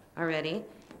already.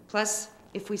 Plus,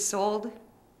 if we sold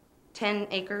 10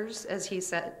 acres, as he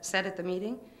said at the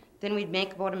meeting, then we'd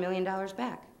make about $1 million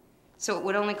back. So it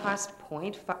would only cost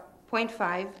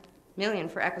 0.5 million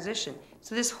for acquisition.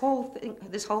 So this whole thing,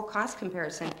 this whole cost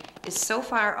comparison is so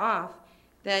far off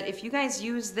that if you guys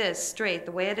use this straight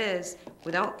the way it is,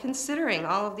 without considering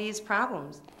all of these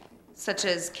problems, such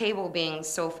as cable being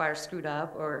so far screwed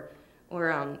up, or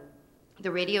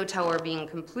the radio tower being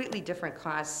completely different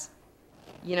costs,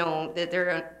 you know, that there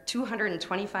are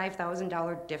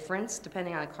 $225,000 difference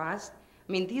depending on the cost. I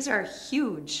I mean, these are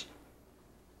huge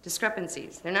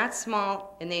discrepancies. They're not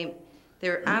small, and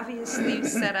they're obviously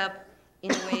set up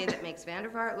in a way that makes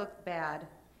Vandervaart look bad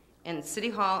and City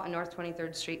Hall and North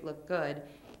 23rd Street look good,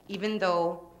 even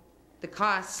though the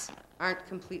costs aren't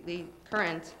completely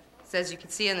current. So as you can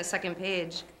see on the second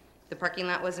page, the parking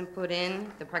lot wasn't put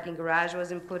in, the parking garage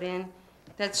wasn't put in.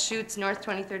 That shoots North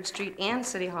 23rd Street and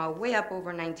City Hall way up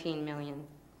over 19 million.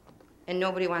 And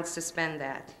nobody wants to spend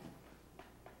that.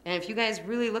 And if you guys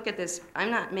really look at this, I'm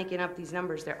not making up these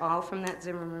numbers. They're all from that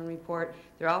Zimmerman report.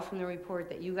 They're all from the report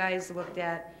that you guys looked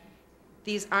at.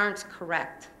 These aren't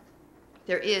correct.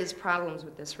 There is problems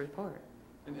with this report.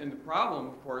 And the problem,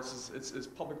 of course, is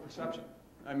public perception.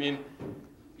 I mean,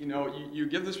 you know, you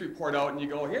give this report out and you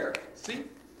go, here, see,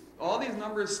 all these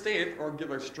numbers state or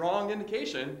give a strong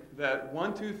indication that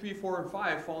 1, 2, 3, 4, and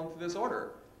 5 fall into this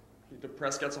order. The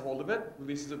press gets a hold of it,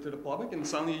 releases it to the public, and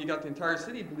suddenly you got the entire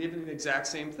city believing the exact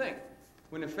same thing.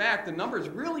 When in fact, the numbers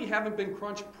really haven't been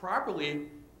crunched properly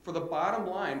for the bottom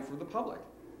line for the public.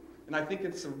 And I think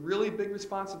it's a really big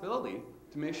responsibility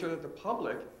to make sure that the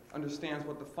public understands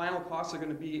what the final costs are going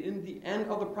to be in the end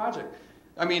of the project.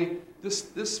 I mean,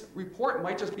 this report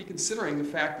might just be considering the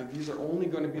fact that these are only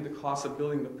going to be the cost of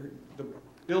building the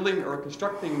building or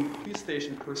constructing the police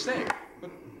station per se. But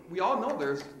we all know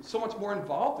there's so much more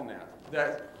involved in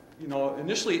that you know,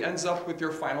 initially ends up with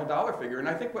your final dollar figure. And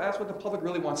I think that's what the public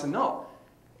really wants to know.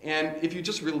 And if you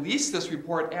just release this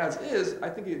report as is, I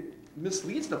think it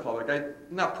misleads the public.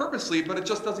 Not purposely, but it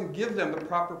just doesn't give them the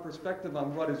proper perspective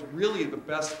on what is really the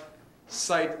best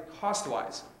site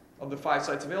cost-wise of the 5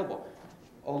 sites available.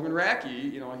 Alderman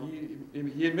Radke, you know,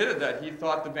 he admitted that he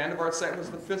thought the Vandervaart site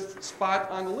was the 5th spot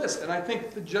on the list. And I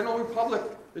think the general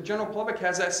public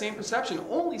has that same perception,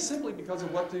 only simply because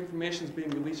of what the information is being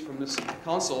released from this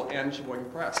council and Sheboygan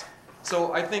Press.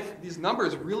 So I think these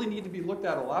numbers really need to be looked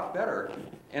at a lot better.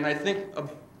 And I think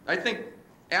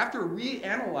after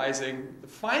reanalyzing the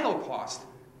final cost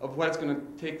of what it's going to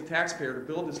take the taxpayer to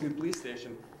build this new police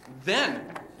station, then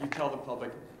you tell the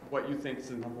public what you think is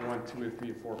the number 1, 2,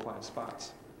 3, 4, 5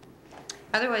 spots.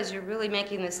 Otherwise, you're really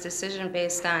making this decision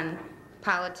based on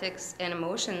politics and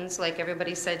emotions, like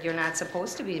everybody said you're not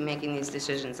supposed to be making these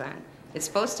decisions on. It's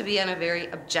supposed to be on a very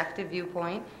objective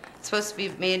viewpoint. It's supposed to be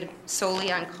made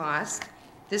solely on cost.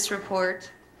 This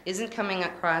report isn't coming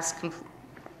across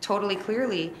totally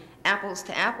clearly apples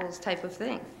to apples type of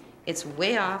thing. It's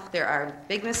way off. There are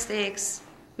big mistakes,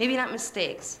 maybe not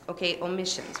mistakes, okay,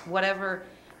 omissions, whatever.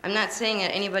 I'm not saying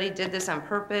that anybody did this on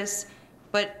purpose,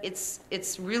 but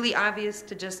it's really obvious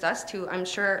to just us two. I'm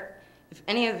sure if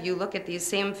any of you look at these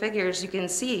same figures, you can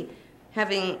see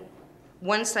having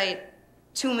one site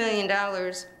 $2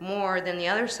 million more than the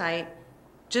other site,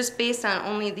 just based on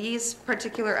only these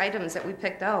particular items that we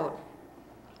picked out,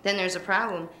 then there's a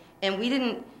problem. And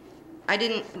I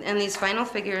didn't, and these final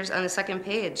figures on the second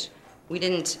page, we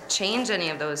didn't change any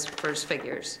of those first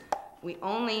figures. We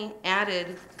only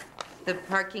added the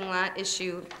parking lot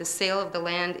issue, the sale of the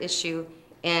land issue,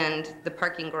 and the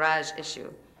parking garage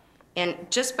issue. And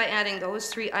just by adding those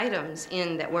 3 items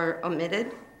in that were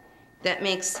omitted, that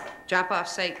makes drop-off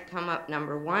site come up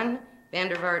number 1,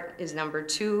 Vandervaart is number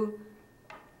 2,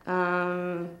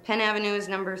 Penn Avenue is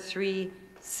number 3,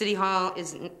 City Hall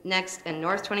is next, and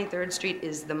North 23rd Street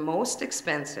is the most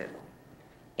expensive,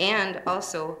 and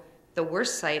also the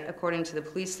worst site according to the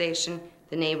police station,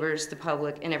 the neighbors, the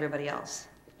public, and everybody else.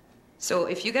 So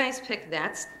if you guys pick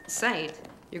that site,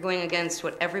 you're going against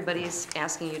what everybody's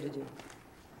asking you to do.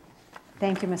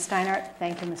 Thank you, Ms. Steinhardt.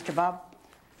 Thank you, Mr. Bob.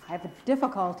 I have a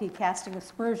difficulty casting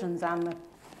aspersions on the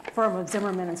firm of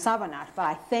Zimmerman and Savanach, but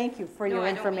I thank you for your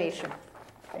information.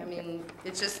 I mean,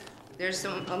 it's just, there's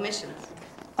some omissions.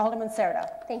 Alderman Serta.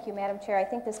 Thank you, Madam Chair. I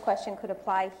think this question could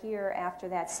apply here after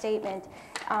that statement.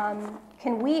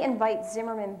 Can we invite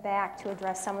Zimmerman back to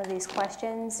address some of these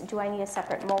questions? Do I need a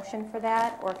separate motion for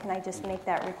that, or can I just make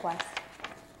that request?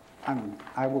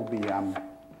 I will be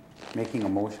making a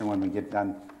motion when we get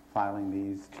done filing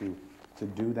these to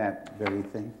do that very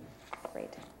thing.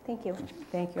 Great. Thank you.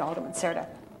 Thank you, Alderman Serta.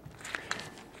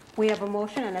 We have a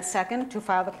motion and a second to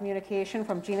file the communication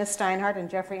from Gina Steinhardt and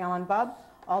Jeffrey Allen Bubb.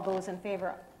 All those in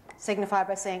favor signify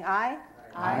by saying aye.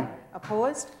 Aye.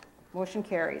 Opposed? Motion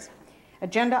carries.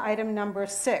 Agenda item number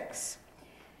 6.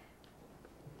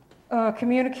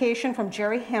 Communication from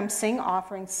Jerry Hemsing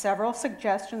offering several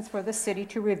suggestions for the city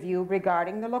to review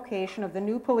regarding the location of the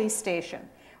new police station.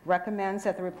 Recommends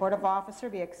that the report of officer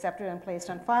be accepted and placed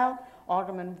on file.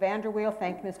 Alderman Vanderweel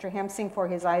thanked Mr. Hemsing for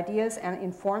his ideas and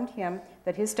informed him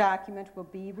that his document will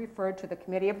be referred to the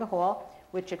Committee of the Whole,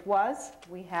 which it was.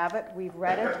 We have it. We've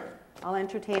read it. I'll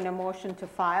entertain a motion to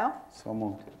file. So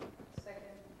moved. Second.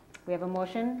 We have a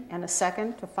motion and a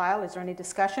second to file. Is there any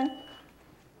discussion?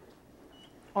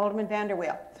 Alderman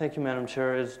Vanderweel. Thank you, Madam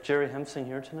Chair. Is Jerry Hemsing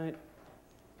here tonight?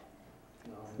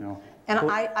 No. And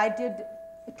I did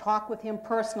talk with him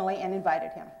personally and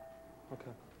invited him.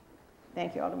 Okay.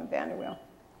 Thank you, Alderman Vanderweel.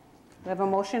 We have a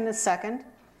motion and a second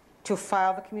to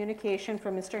file the communication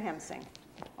from Mr. Hemsing.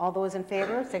 All those in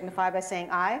favor signify by saying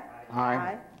aye. Aye.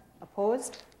 Aye.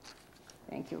 Opposed?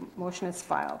 Thank you. Motion is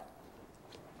filed.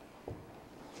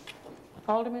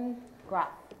 Alderman Graf.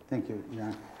 Thank you, Your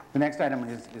Honor. The next item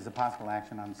is a possible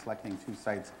action on selecting 2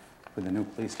 sites for the new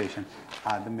police station.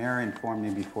 The mayor informed me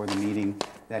before the meeting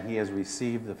that he has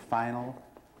received the final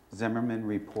Zimmerman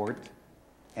report,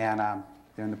 and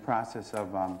they're in the process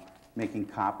of making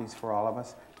copies for all of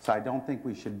us. So I don't think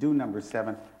we should do number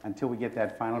 7 until we get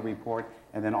that final report,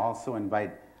 and then also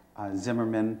invite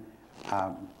Zimmerman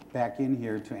back in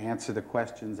here to answer the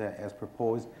questions as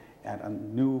proposed at a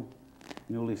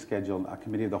newly scheduled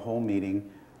committee of the whole meeting,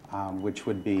 which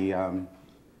would be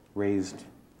raised,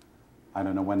 I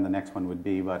don't know when the next one would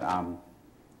be, but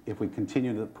if we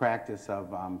continue the practice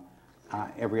of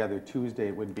every other Tuesday,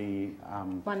 it would be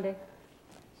Monday.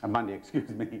 Monday, excuse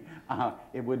me.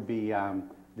 It would be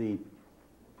the,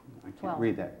 I can't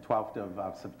read that, 12th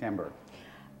of September.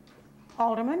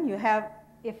 Alderman, you have,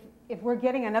 if we're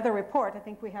getting another report, I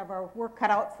think we have our work cut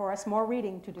out for us, more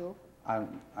reading to do. I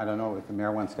don't know if the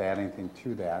mayor wants to add anything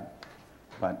to that,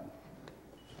 but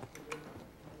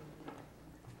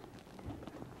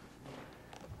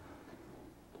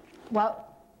well,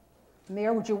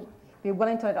 Mayor, would you be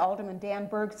willing to let Alderman Dan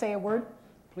Berg say a word?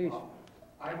 Please.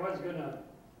 I was gonna,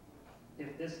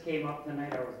 if this came up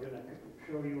tonight, I was gonna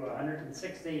show you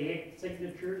 168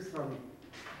 signatures from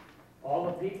all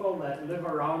the people that live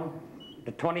around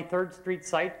the 23rd Street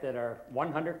site that are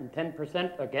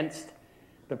 110% against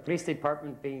the police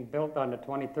department being built on the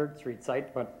 23rd Street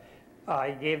site, but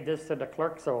I gave this to the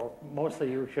clerk, so most of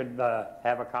you should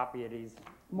have a copy of these.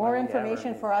 More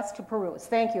information for us to peruse.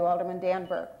 Thank you, Alderman Dan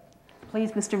Berg.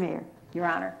 Please, Mr. Mayor, Your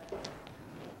Honor.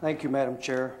 Thank you, Madam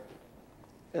Chair.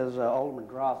 As Alderman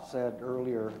Groff said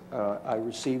earlier, I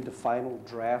received the final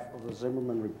draft of the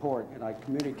Zimmerman report, and I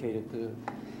communicated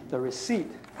the receipt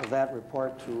of that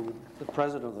report to the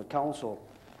President of the Council.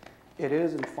 It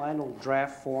is in final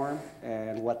draft form,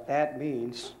 and what that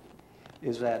means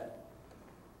is that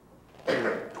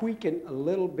they're tweaking a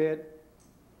little bit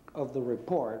of the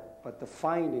report, but the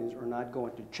findings are not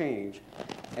going to change.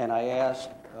 And I asked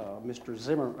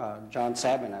John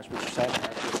Sabinash, Mr.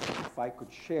 Sabinash, if I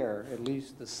could share at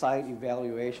least the site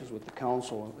evaluations with the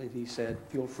council, and he said,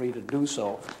 feel free to do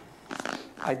so.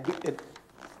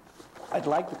 I'd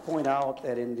like to point out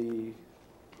that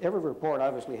every report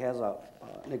obviously has an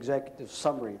executive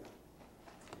summary.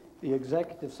 The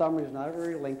executive summary is not a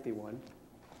very lengthy one.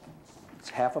 It's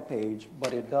half a page,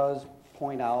 but it does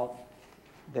point out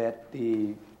that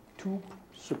the 2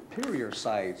 superior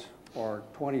sites are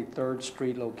 23rd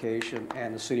Street location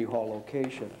and the City Hall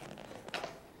location.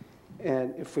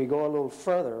 And if we go a little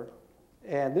further,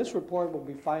 and this report will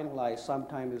be finalized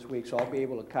sometime this week, so I'll be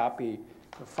able to copy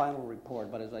the final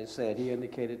report. But as I said, he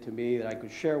indicated to me that I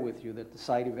could share with you that the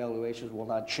site evaluations will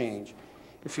not change.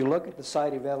 If you look at the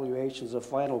site evaluations, the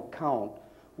final count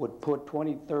would put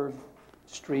 23rd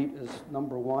Street as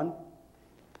number 1,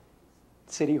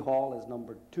 City Hall as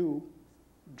number 2,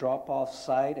 drop-off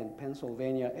site and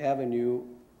Pennsylvania Avenue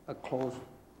a close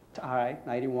tie,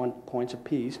 91 points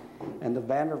apiece, and the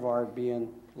Vandervaart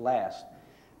being last.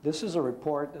 This is a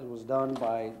report that was done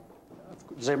by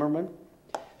Zimmerman.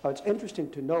 It's interesting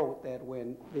to note that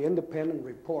when the independent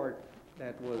report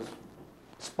that was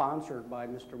sponsored by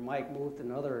Mr. Mike Muth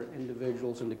and other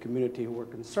individuals in the community who were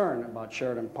concerned about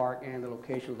Sheridan Park and the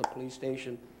location of the police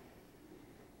station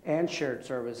and shared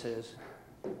services,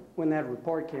 when that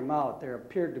report came out, there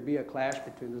appeared to be a clash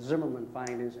between the Zimmerman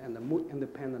findings and the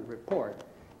independent report.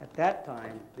 At that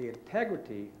time, the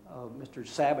integrity of Mr.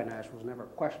 Sabinash was never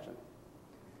questioned.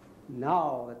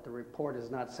 Now that the report is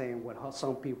not saying what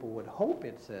some people would hope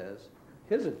it says,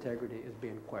 his integrity is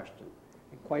being questioned.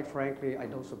 And quite frankly, I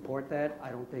don't support that. I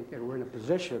don't think that we're in a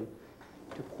position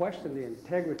to question the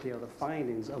integrity of the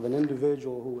findings of an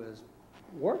individual who has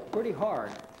worked pretty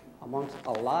hard amongst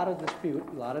a lot of dispute,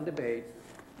 a lot of debate,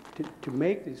 to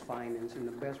make these findings in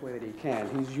the best way that he can.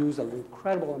 He's used an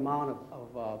incredible amount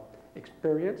of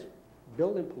experience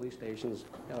building police stations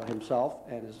himself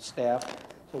and his staff.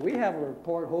 So we have a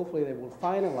report, hopefully, that will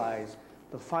finalize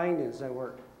the findings that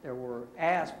were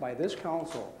asked by this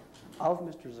council of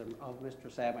Mr.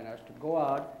 Sabinash to go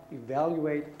out,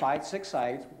 evaluate 5, 6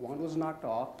 sites. 1 was knocked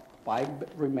off. 5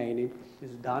 remaining.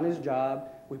 He's done his job.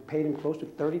 We paid him close to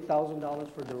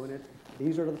 $30,000 for doing it.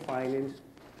 These are the findings.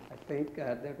 I think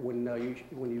that when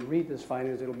you read this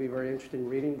findings, it'll be very interesting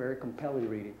reading, very compelling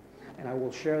reading. And I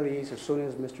will share these as soon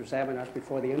as Mr. Sabanach,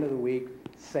 before the end of the week,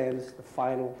 sends the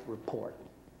final report.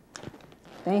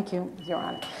 Thank you, Your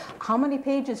Honor. How many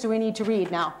pages do we need to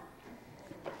read now?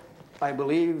 I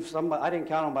believe I didn't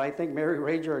count them, but I think Mary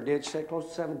Rager did say close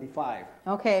to 75.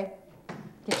 Okay.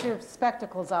 Get your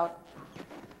spectacles out.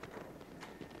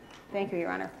 Thank you,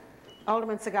 Your Honor.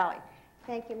 Alderman Segali.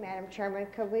 Thank you, Madam Chairman.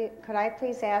 Could I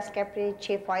please ask Deputy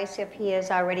Chief Weiss if he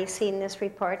has already seen this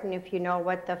report and if you know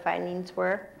what the findings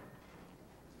were?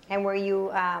 And were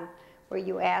you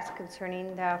asked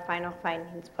concerning the final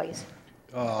findings, please?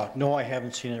 No, I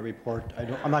haven't seen that report.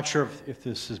 I'm not sure if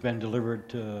this has been delivered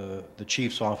to the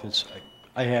chief's office.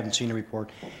 I haven't seen the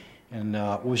report. And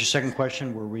what was your second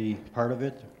question? Were we part of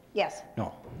it? Yes.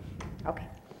 No. Okay.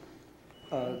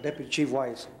 Deputy Chief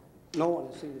Weiss, no one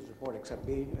has seen this report except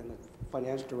me and the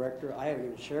finance director. I haven't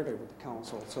even shared it with the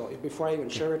council. So before I even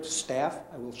share it to staff,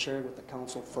 I will share it with the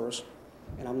council first.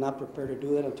 And I'm not prepared to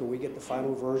do that until we get the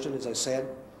final version. As I said,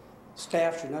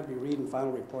 staff should not be reading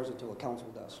final reports until the council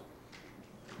does.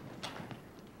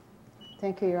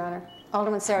 Thank you, Your Honor.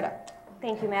 Alderman Serta.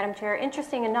 Thank you, Madam Chair.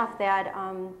 Interesting enough that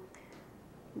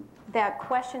that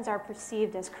questions are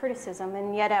perceived as criticism,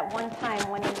 and yet at one time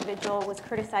one individual was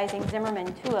criticizing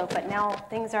Zimmerman too, but now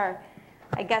things are,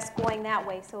 I guess, going that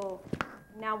way, so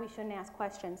now we shouldn't ask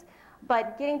questions.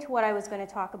 But getting to what I was going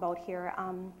to talk about here,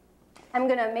 I'm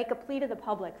going to make a plea to the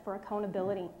public for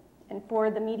accountability and for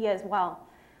the media as well,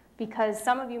 because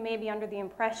some of you may be under the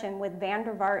impression with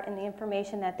Vandervaart and the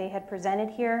information that they had presented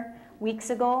here weeks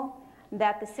ago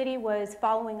that the city was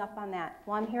following up on that.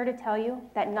 Well, I'm here to tell you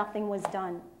that nothing was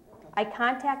done. I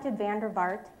contacted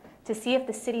Vandervaart to see if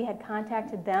the city had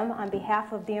contacted them on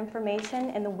behalf of the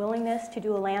information and the willingness to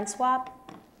do a land swap.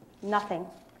 Nothing.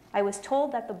 I was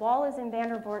told that the ball is in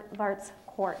Vandervaart's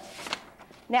court.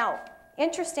 Now,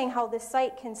 interesting how this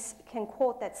site can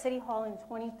quote that City Hall and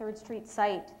 23rd Street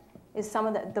site is some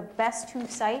of the best 2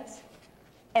 sites,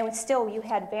 and still you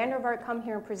had Vandervaart come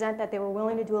here and present that they were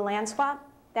willing to do a land swap.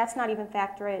 That's not even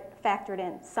factored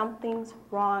in. Something's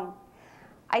wrong.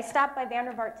 I stopped by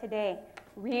Vandervaart today,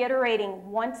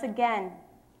 reiterating once again,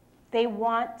 they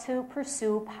want to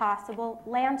pursue possible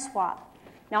land swap.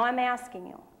 Now I'm asking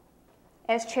you,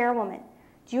 as chairwoman,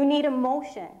 do you need a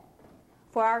motion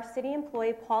for our city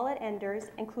employee Paulette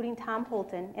Enders, including Tom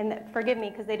Holton, and forgive me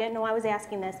because they didn't know I was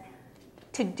asking this,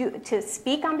 to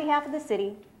speak on behalf of the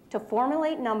city, to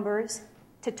formulate numbers,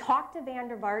 to talk to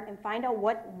Vandervaart and find out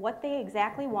what they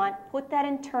exactly want, put that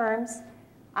in terms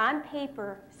on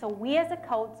paper so we as a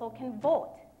council can vote.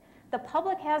 The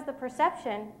public has the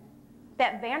perception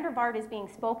that Vandervaart is being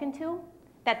spoken to,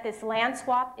 that this land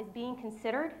swap is being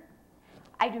considered.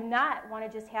 I do not want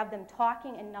to just have them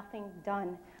talking and nothing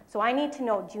done. So I need to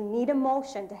know, do you need a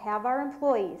motion to have our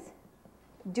employees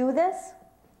do this?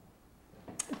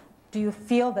 Do you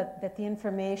feel that the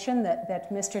information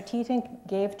that Mr. Teetink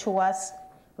gave to us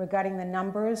regarding the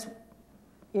numbers,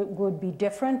 it would be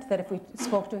different that if we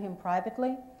spoke to him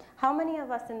privately? How many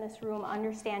of us in this room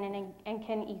understand and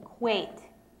can equate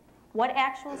what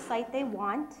actual site they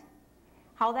want,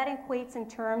 how that equates in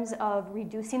terms of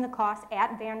reducing the cost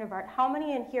at Vandervaart? How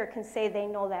many in here can say they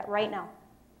know that right now?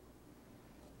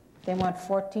 They want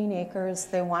 14 acres.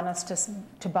 They want us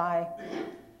to buy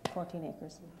 14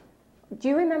 acres. Do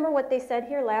you remember what they said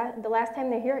here the last time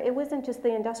they were here? It wasn't just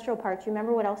the industrial park. Do you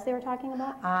remember what else they were talking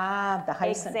about? Ah, the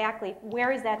Heisen. Exactly.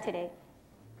 Where is that today?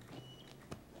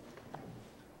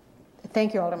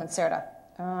 Thank you, Alderman Serta.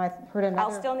 I've heard another.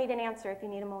 I'll still need an answer if you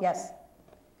need a motion. Yes.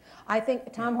 I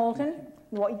think Tom Holton.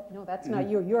 No, that's not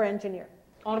you. You're engineer.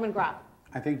 Alderman Graf.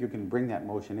 I think you can bring that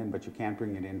motion in, but you can't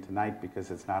bring it in tonight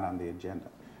because it's not on the agenda.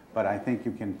 But I think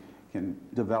you can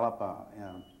develop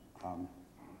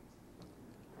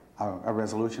a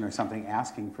resolution or something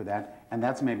asking for that, and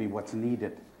that's maybe what's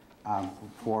needed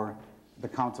for the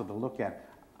council to look at.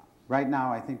 Right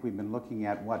now, I think we've been looking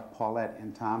at what Paulette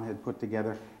and Tom had put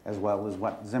together, as well as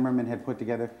what Zimmerman had put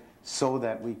together, so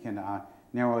that we can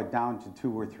narrow it down to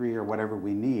 2 or 3 or whatever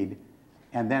we need,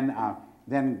 and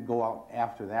then go out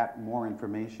after that more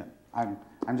information. I'm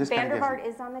just kind of guessing. Vandervaart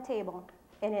is on the table,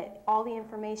 and all the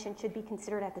information should be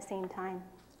considered at the same time.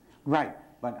 Right,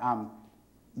 but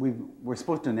we're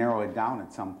supposed to narrow it down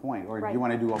at some point, or do you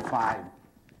want to do a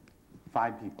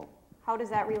five people? How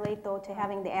does that relate, though, to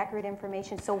having the accurate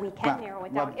information so we can narrow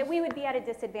it down? We would be at a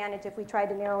disadvantage if we tried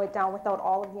to narrow it down without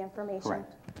all of the information.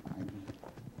 Correct.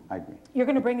 I agree. You're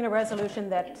going to bring in a resolution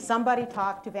that somebody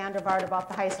talked to Vandervaart about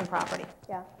the Heisen property.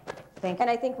 Yeah. Thank you.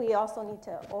 And I think we also need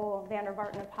to owe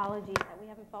Vandervaart an apology that we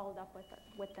haven't followed up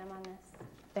with them on this.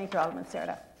 Thank you, Alderman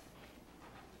Serta.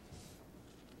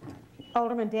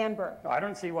 Alderman Danberg. I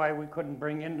don't see why we couldn't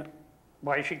bring in,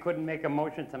 why she couldn't make a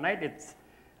motion tonight.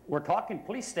 We're talking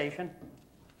police station.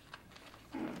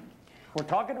 We're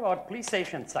talking about police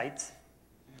station sites.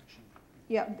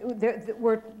 Yeah,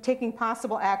 we're taking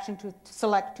possible action to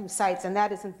select 2 sites, and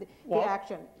that isn't the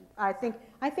action. I think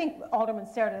Alderman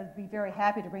Serta would be very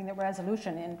happy to bring the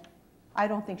resolution in. I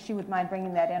don't think she would mind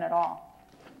bringing that in at all.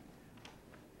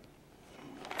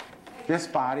 This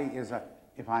body is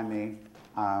if I may,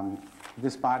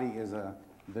 this body is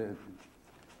the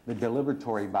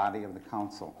deliberatory body of the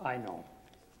council. I know.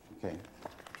 Okay.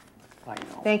 I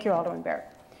know. Thank you, Alderman Barrett.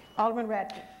 Alderman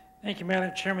Radke. Thank you,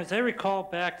 Madam Chairman. As I recall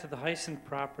back to the Heisen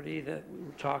property that we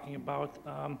were talking about,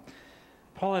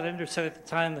 Paulette Ender said at the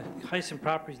time the Heisen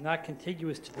property is not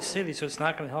contiguous to the city, so it's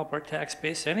not going to help our tax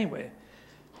base anyway.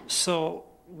 So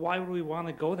why would we want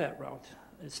to go that route?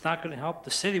 It's not going to help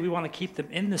the city. We want to keep them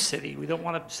in the city. We don't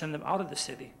want to send them out of the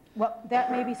city. Well,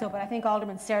 that may be so, but I think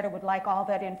Alderman Serta would like all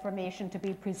that information to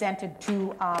be presented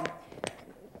to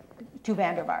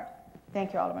Vandervaart.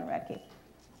 Thank you, Alderman Radke.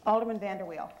 Alderman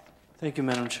Vanderweel. Thank you,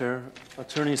 Madam Chair.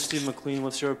 Attorney Steve McLean,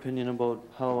 what's your opinion about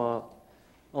how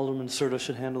Alderman Serta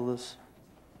should handle this?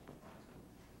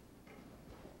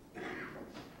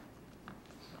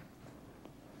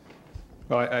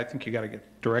 Well, I think you got to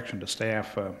get direction to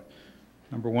staff.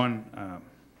 Number one,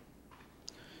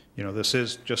 you know, this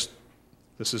is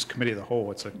committee of the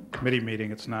whole. It's a committee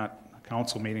meeting. It's not a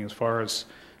council meeting. As far as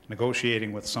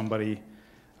negotiating with somebody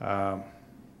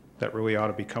that really ought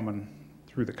to be coming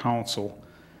through the council,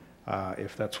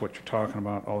 if that's what you're talking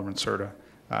about, Alderman Serta.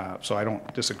 So I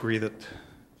don't disagree that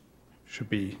should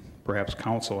be perhaps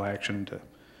council action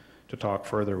to talk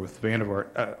further with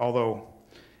Vandervaart. Although,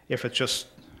 if it's just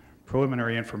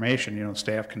preliminary information, you know,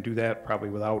 staff can do that probably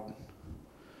without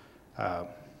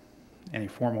any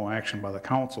formal action by the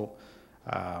council.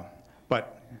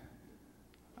 But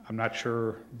I'm not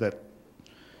sure that,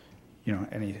 you know,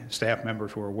 any staff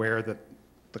members were aware that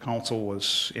the council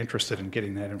was interested in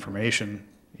getting that information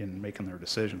in making their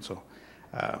decision. So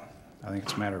I think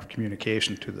it's a matter of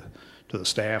communication to the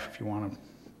staff if you want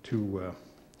to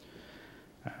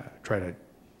try to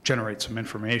generate some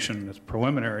information that's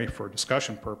preliminary for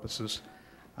discussion purposes.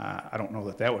 I don't know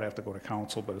that that would have to go to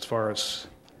council, but as far as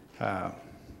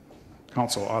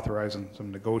council authorizing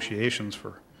some negotiations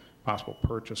for possible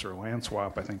purchase or land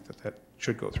swap, I think that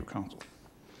should go through council.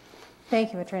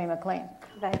 Thank you, Attorney McLean.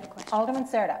 I have a question. Alderman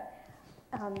Serta.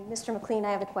 Mr. McLean,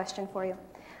 I have a question for you.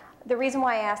 The reason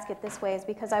why I ask it this way is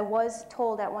because I was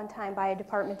told at one time by a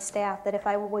department staff that if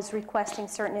I was requesting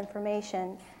certain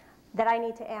information, that I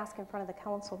need to ask in front of the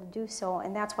council to do so,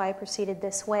 and that's why I proceeded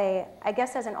this way. I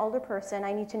guess as an older person,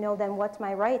 I need to know then what's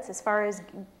my rights as far as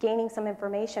gaining some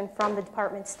information from the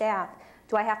department staff.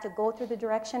 Do I have to go through the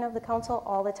direction of the council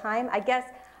all the time? I guess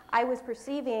I was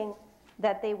perceiving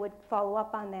that they would follow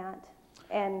up on that.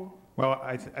 And well,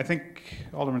 I think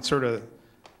Alderman Serta,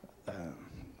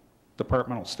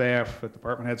 departmental staff,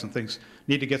 department heads and things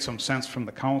need to get some sense from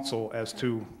the council as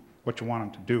to what you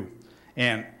want them to do.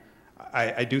 And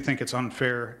I do think it's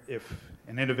unfair if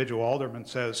an individual alderman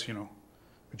says, you know,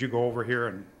 would you go over here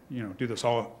and, you know, do this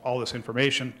all this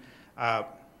information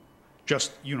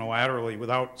just unilaterally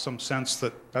without some sense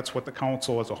that that's what the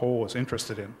council as a whole is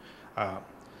interested in,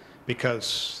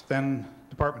 because then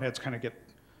department heads kind of get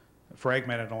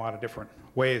fragmented in a lot of different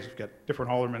ways. You've got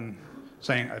different aldermen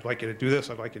saying, I'd like you to do this,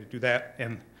 I'd like you to do that,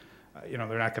 and you know,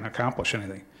 they're not going to accomplish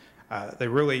anything. They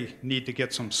really need to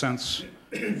get some sense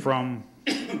from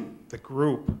the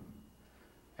group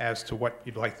as to what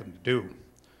you'd like them to do,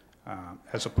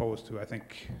 as opposed to, I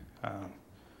think,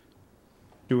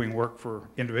 doing work for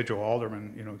individual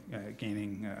aldermen, you know,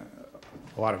 gaining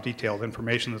a lot of detailed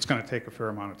information that's going to take a fair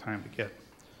amount of time to get.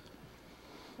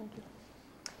 Thank you.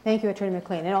 Thank you, Attorney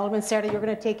McLean. And Alderman Serta, you're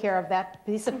going to take care of that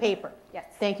piece of paper. Yes.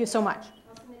 Thank you so much.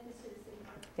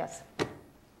 Yes.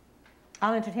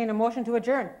 I'll entertain a motion to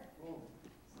adjourn.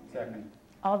 Second.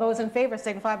 All those in favor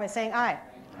signify by saying aye.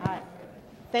 Aye.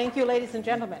 Thank you, ladies and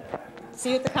gentlemen. See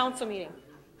you at the council meeting.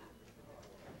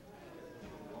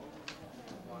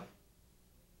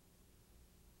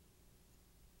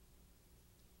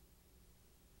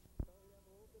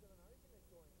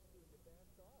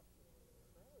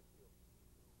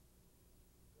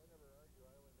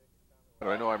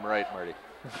 I know I'm right, Marty.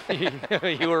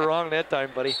 You were wrong that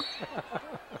time, buddy.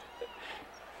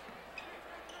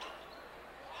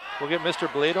 We'll get Mr.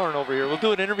 Bladorn over here. We'll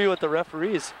do an interview with the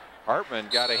referees. Hartman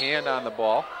got a hand on the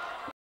ball.